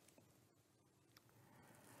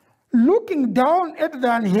 Looking down at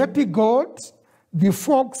the unhappy goat, the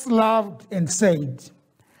fox laughed and said,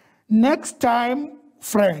 "Next time,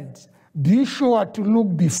 friend, be sure to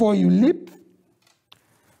look before you leap."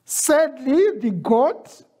 Sadly, the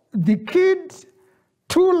goat, the kid,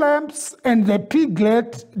 2 lambs, and the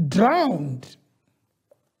piglet drowned.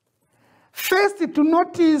 First to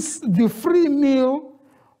notice the free meal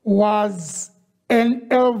was an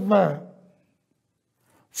elver,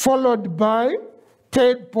 followed by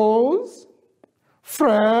tadpoles,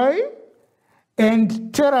 fry,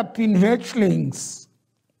 and terrapin hatchlings.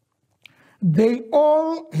 They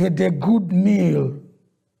all had a good meal.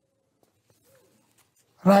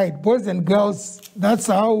 Right, boys and girls, that's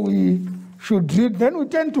how we should read. Then we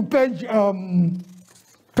turn to page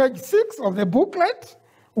 6 of the booklet,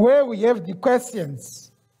 where we have the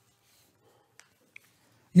questions.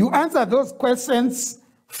 You answer those questions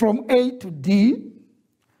from A to D.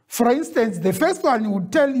 For instance, the first one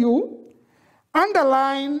would tell you,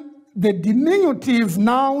 underline the diminutive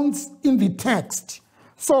nouns in the text.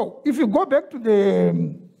 So if you go back to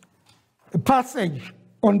the passage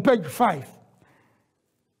on page 5,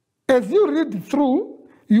 as you read through,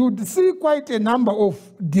 you'd see quite a number of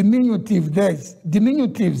diminutives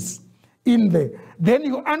in there. Then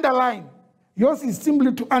you underline. Yours is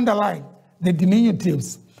simply to underline the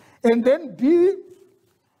diminutives. And then B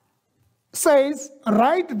says,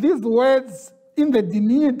 write these words in the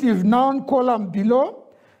diminutive noun column below.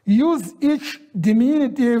 Use each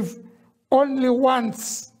diminutive only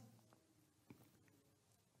once.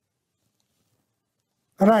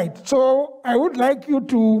 Right, so I would like you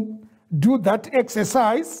to do that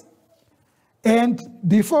exercise. And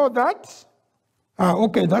before that,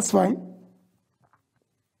 okay, that's fine.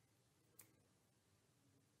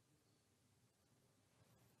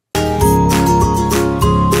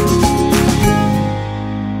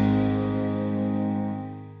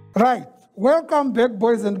 Right, welcome back,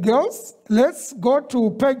 boys and girls. Let's go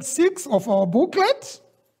to page 6 of our booklet.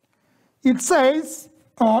 It says,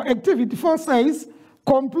 activity 4 says,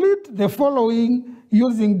 complete the following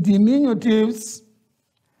using diminutives.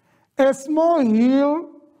 A small hill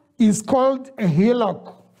is called a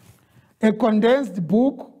hillock. A condensed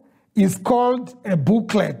book is called a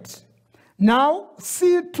booklet. Now,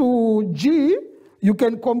 C to G, you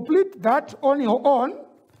can complete that on your own.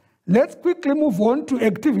 Let's quickly move on to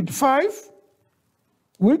activity 5,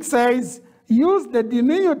 which says, use the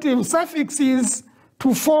diminutive suffixes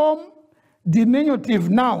to form diminutive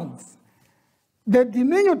nouns. The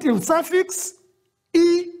diminutive suffix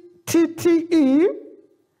E-T-T-E,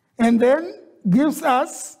 and then gives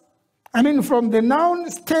us, from the noun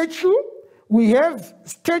statue, we have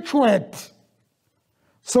statuette.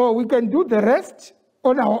 So we can do the rest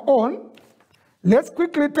on our own. Let's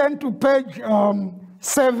quickly turn to page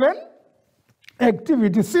 7,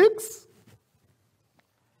 activity 6.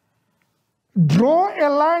 Draw a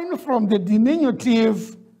line from the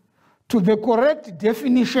diminutive to the correct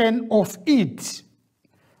definition of it.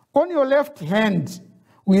 On your left hand,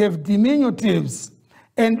 we have diminutives,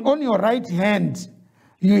 and on your right hand,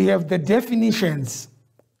 you have the definitions.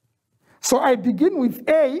 So I begin with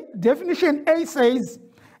A. Definition A says,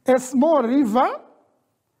 a small river,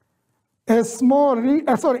 a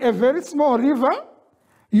very small river,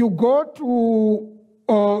 you go to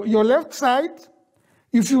your left side,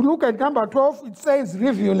 if you look at number 12, it says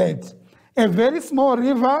rivulet. A very small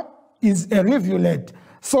river is a rivulet.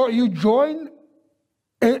 So you join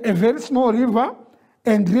a very small river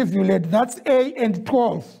and rivulet. That's A and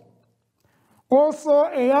 12. Also,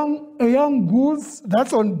 a young goose,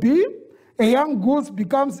 that's on B. A young goose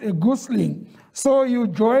becomes a gooseling. So you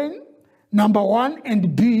join number 1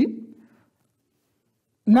 and B.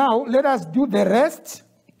 Now, let us do the rest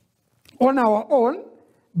on our own.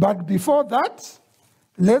 But before that,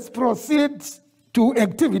 let's proceed to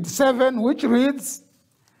activity 7, which reads,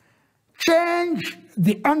 change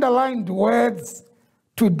the underlined words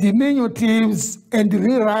to diminutives and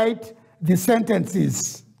rewrite the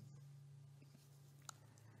sentences.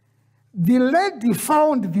 The lady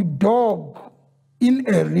found the dog in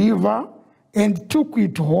a river and took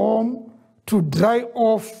it home to dry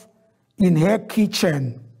off in her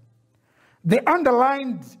kitchen. The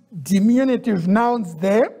underlined diminutive nouns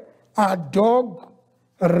there are dog,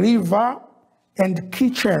 river, and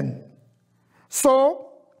kitchen. So,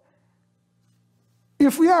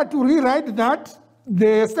 if we are to rewrite that,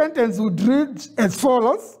 the sentence would read as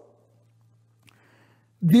follows.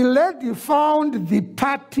 The lady found the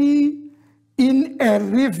puppy in a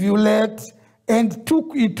rivulet and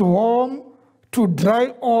took it home to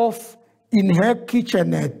dry off in her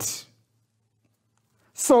kitchenette.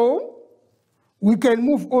 So, we can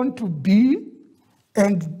move on to B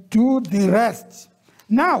and do the rest.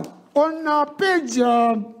 Now, on page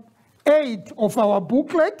 8 of our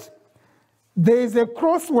booklet, there is a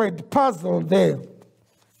crossword puzzle there.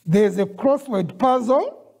 There's a crossword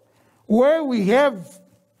puzzle where we have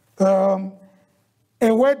a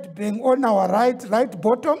word being on our right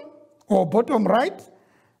bottom or bottom right.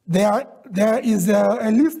 There is a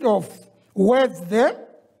list of words there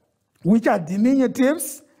which are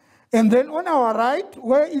diminutives. And then on our right,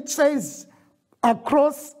 where it says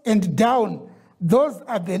across and down, those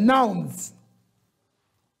are the nouns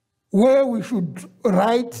where we should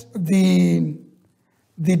write the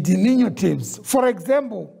diminutives. For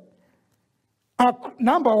example,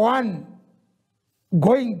 number 1,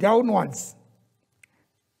 going downwards,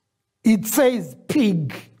 it says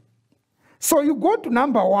pig. So you go to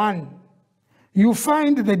number 1, you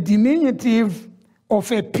find the diminutive of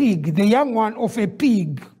a pig, the young one of a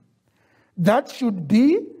pig. That should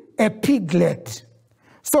be a piglet.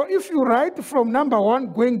 So if you write from number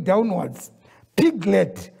 1 going downwards,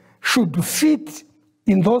 piglet should fit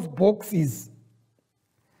in those boxes.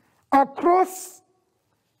 Across,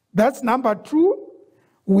 that's number 2,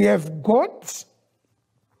 we have goat.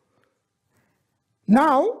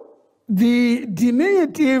 Now, the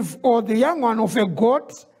diminutive or the young one of a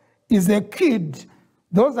goat is a kid.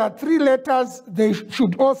 Those are 3 letters, they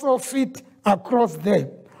should also fit across there.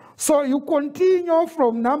 So you continue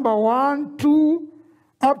from number 1, 2,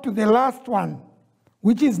 up to the last one,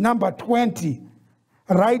 which is number 20,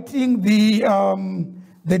 writing the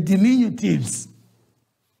diminutives.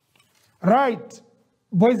 Right,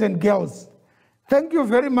 boys and girls, thank you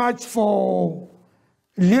very much for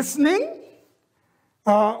listening.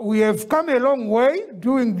 We have come a long way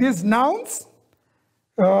doing these nouns.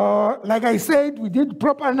 Like I said, we did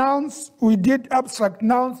proper nouns, we did abstract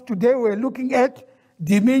nouns. Today we're looking at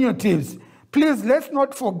diminutives. Please, let's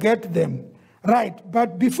not forget them. Right,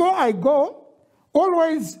 but before I go,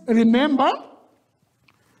 always remember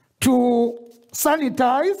to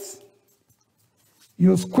sanitize.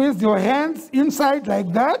 You squeeze your hands inside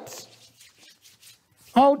like that,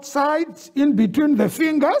 outside in between the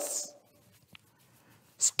fingers.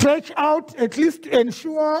 Stretch out at least to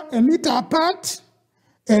ensure a meter apart,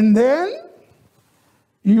 and then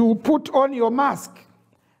you put on your mask.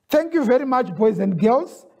 Thank you very much, boys and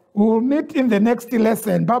girls. We will meet in the next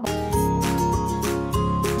lesson. Bye-bye.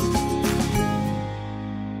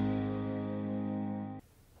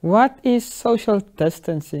 What is social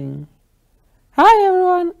distancing? Hi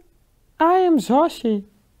everyone, I am Zoshi,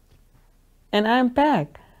 and I'm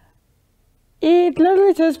back. It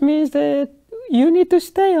literally just means that you need to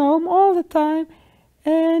stay home all the time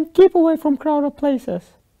and keep away from crowded places.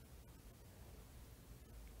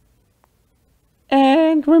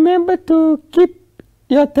 And remember to keep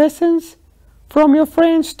your distance from your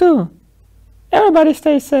friends too. Everybody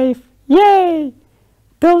stay safe. Yay!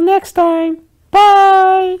 Till next time.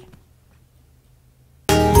 Bye!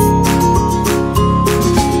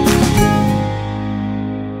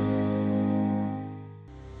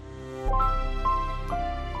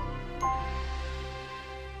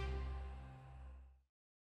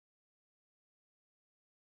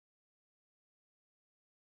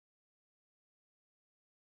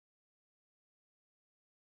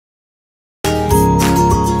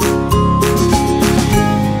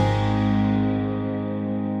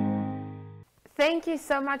 Thank you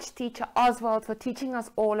so much, Teacher Oswald, for teaching us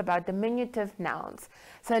all about diminutive nouns.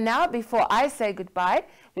 So now, before I say goodbye,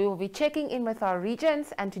 we will be checking in with our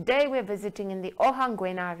regions, and today we're visiting in the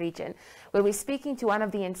Ohangwena region, where we're speaking to one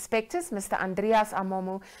of the inspectors, Mr. Andreas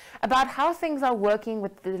Amomu, about how things are working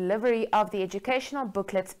with the delivery of the educational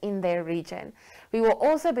booklets in their region. We will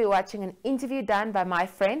also be watching an interview done by my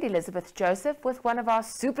friend Elizabeth Joseph with one of our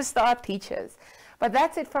superstar teachers. But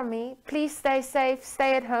that's it from me. Please stay safe,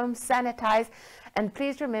 stay at home, sanitize, and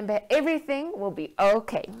please remember everything will be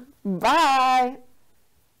okay. Bye.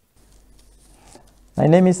 My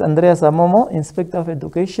name is Andreas Amomo, Inspector of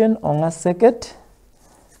Education, Onga Seket.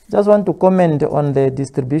 Just want to comment on the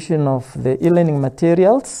distribution of the e-learning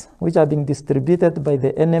materials which are being distributed by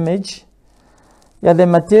the NMH. Yeah, the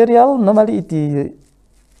material, normally it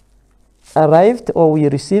arrived or we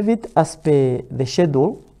receive it as per the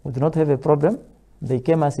schedule. We do not have a problem. They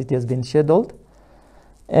came as it has been scheduled.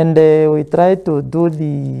 And we try to do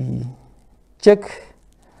the check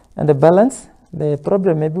and the balance. The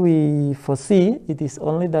problem maybe we foresee, it is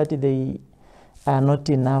only that they are not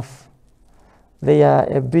enough. They are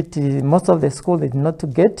a bit, most of the school did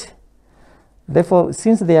not get. Therefore,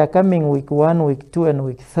 since they are coming week 1, week 2, and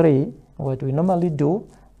week 3, what we normally do,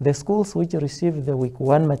 the schools which receive the week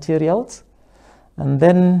 1 materials, and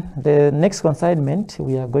then the next consignment,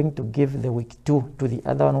 we are going to give the week 2 to the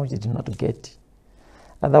other one which did not get.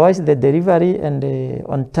 Otherwise, the delivery and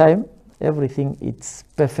on time, everything is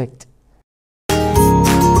perfect.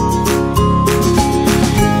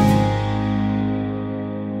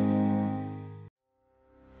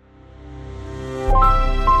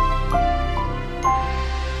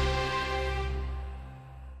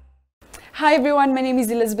 Hi everyone, my name is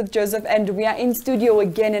Elizabeth Joseph and we are in studio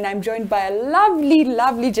again, and I'm joined by a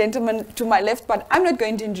lovely gentleman to my left, but I'm not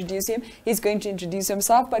going to introduce him. He's going to introduce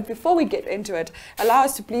himself. But before we get into it, allow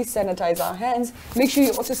us to please sanitize our hands. Make sure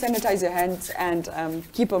you also sanitize your hands and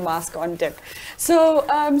keep a mask on deck. So,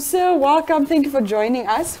 sir, welcome. Thank you for joining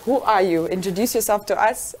us. Who are you? Introduce yourself to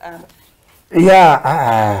us.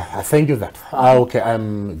 Thank you that. Okay,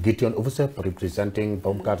 I'm Gideon Uvusep, representing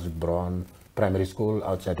Baumgartensbron Primary School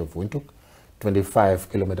outside of Windhoek. 25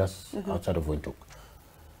 kilometers outside of Windhoek.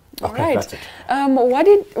 All Okay, right. that's it.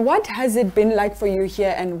 What has it been like for you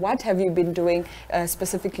here, and what have you been doing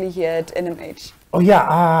specifically here at NMH? Oh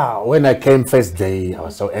yeah, when I came first day, I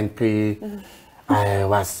was so angry.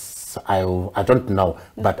 I don't know,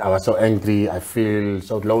 but I was so angry. I feel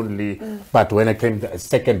so lonely. But when I came the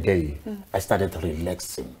second day, I started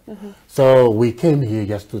relaxing. So we came here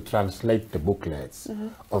just to translate the booklets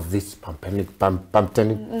of this pandemic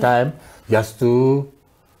time, just to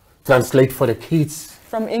translate for the kids.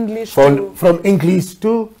 From English From English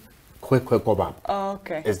to Kwekwekoba,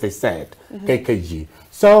 okay. as they said, KKG.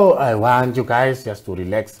 So I want you guys just to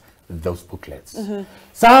relax those booklets.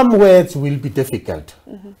 Some words will be difficult,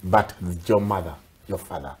 but your mother, your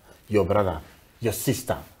father, your brother, your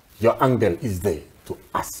sister, your uncle is there to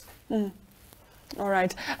ask. All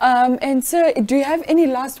right. And sir, do you have any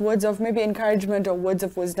last words of maybe encouragement or words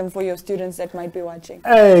of wisdom for your students that might be watching?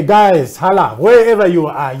 Hey guys, hala, wherever you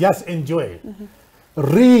are, just enjoy.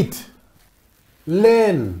 Read,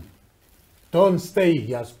 learn. Don't stay,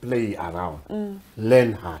 just play around.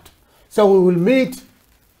 Learn hard. So we will meet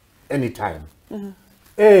anytime.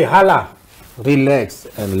 Hey, hala, relax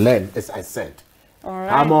and learn, as I said. All right.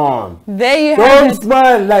 Come on. There you have Don't it.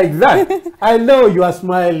 smile like that. I know you are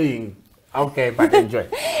smiling. Okay, but enjoy.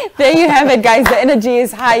 There you have it, guys. The energy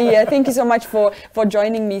is high here. Thank you so much for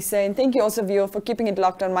joining me, sir. And thank you also, viewer, for keeping it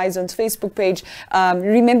locked on MyZone's Facebook page.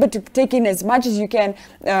 Remember to take in as much as you can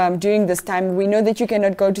during this time. We know that you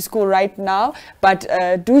cannot go to school right now, but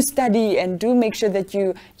do study and do make sure that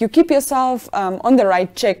you keep yourself on the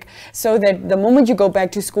right track, so that the moment you go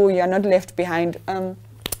back to school, you are not left behind.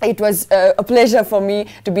 It was a pleasure for me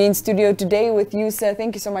to be in studio today with you, sir.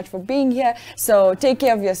 Thank you so much for being here. So take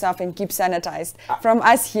care of yourself and keep sanitized. From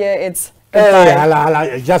us here, it's goodbye. Hey,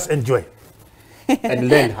 hala, just enjoy and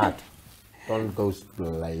learn hard. Don't go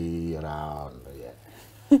play around.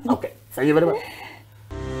 Yeah. Okay, thank you very much.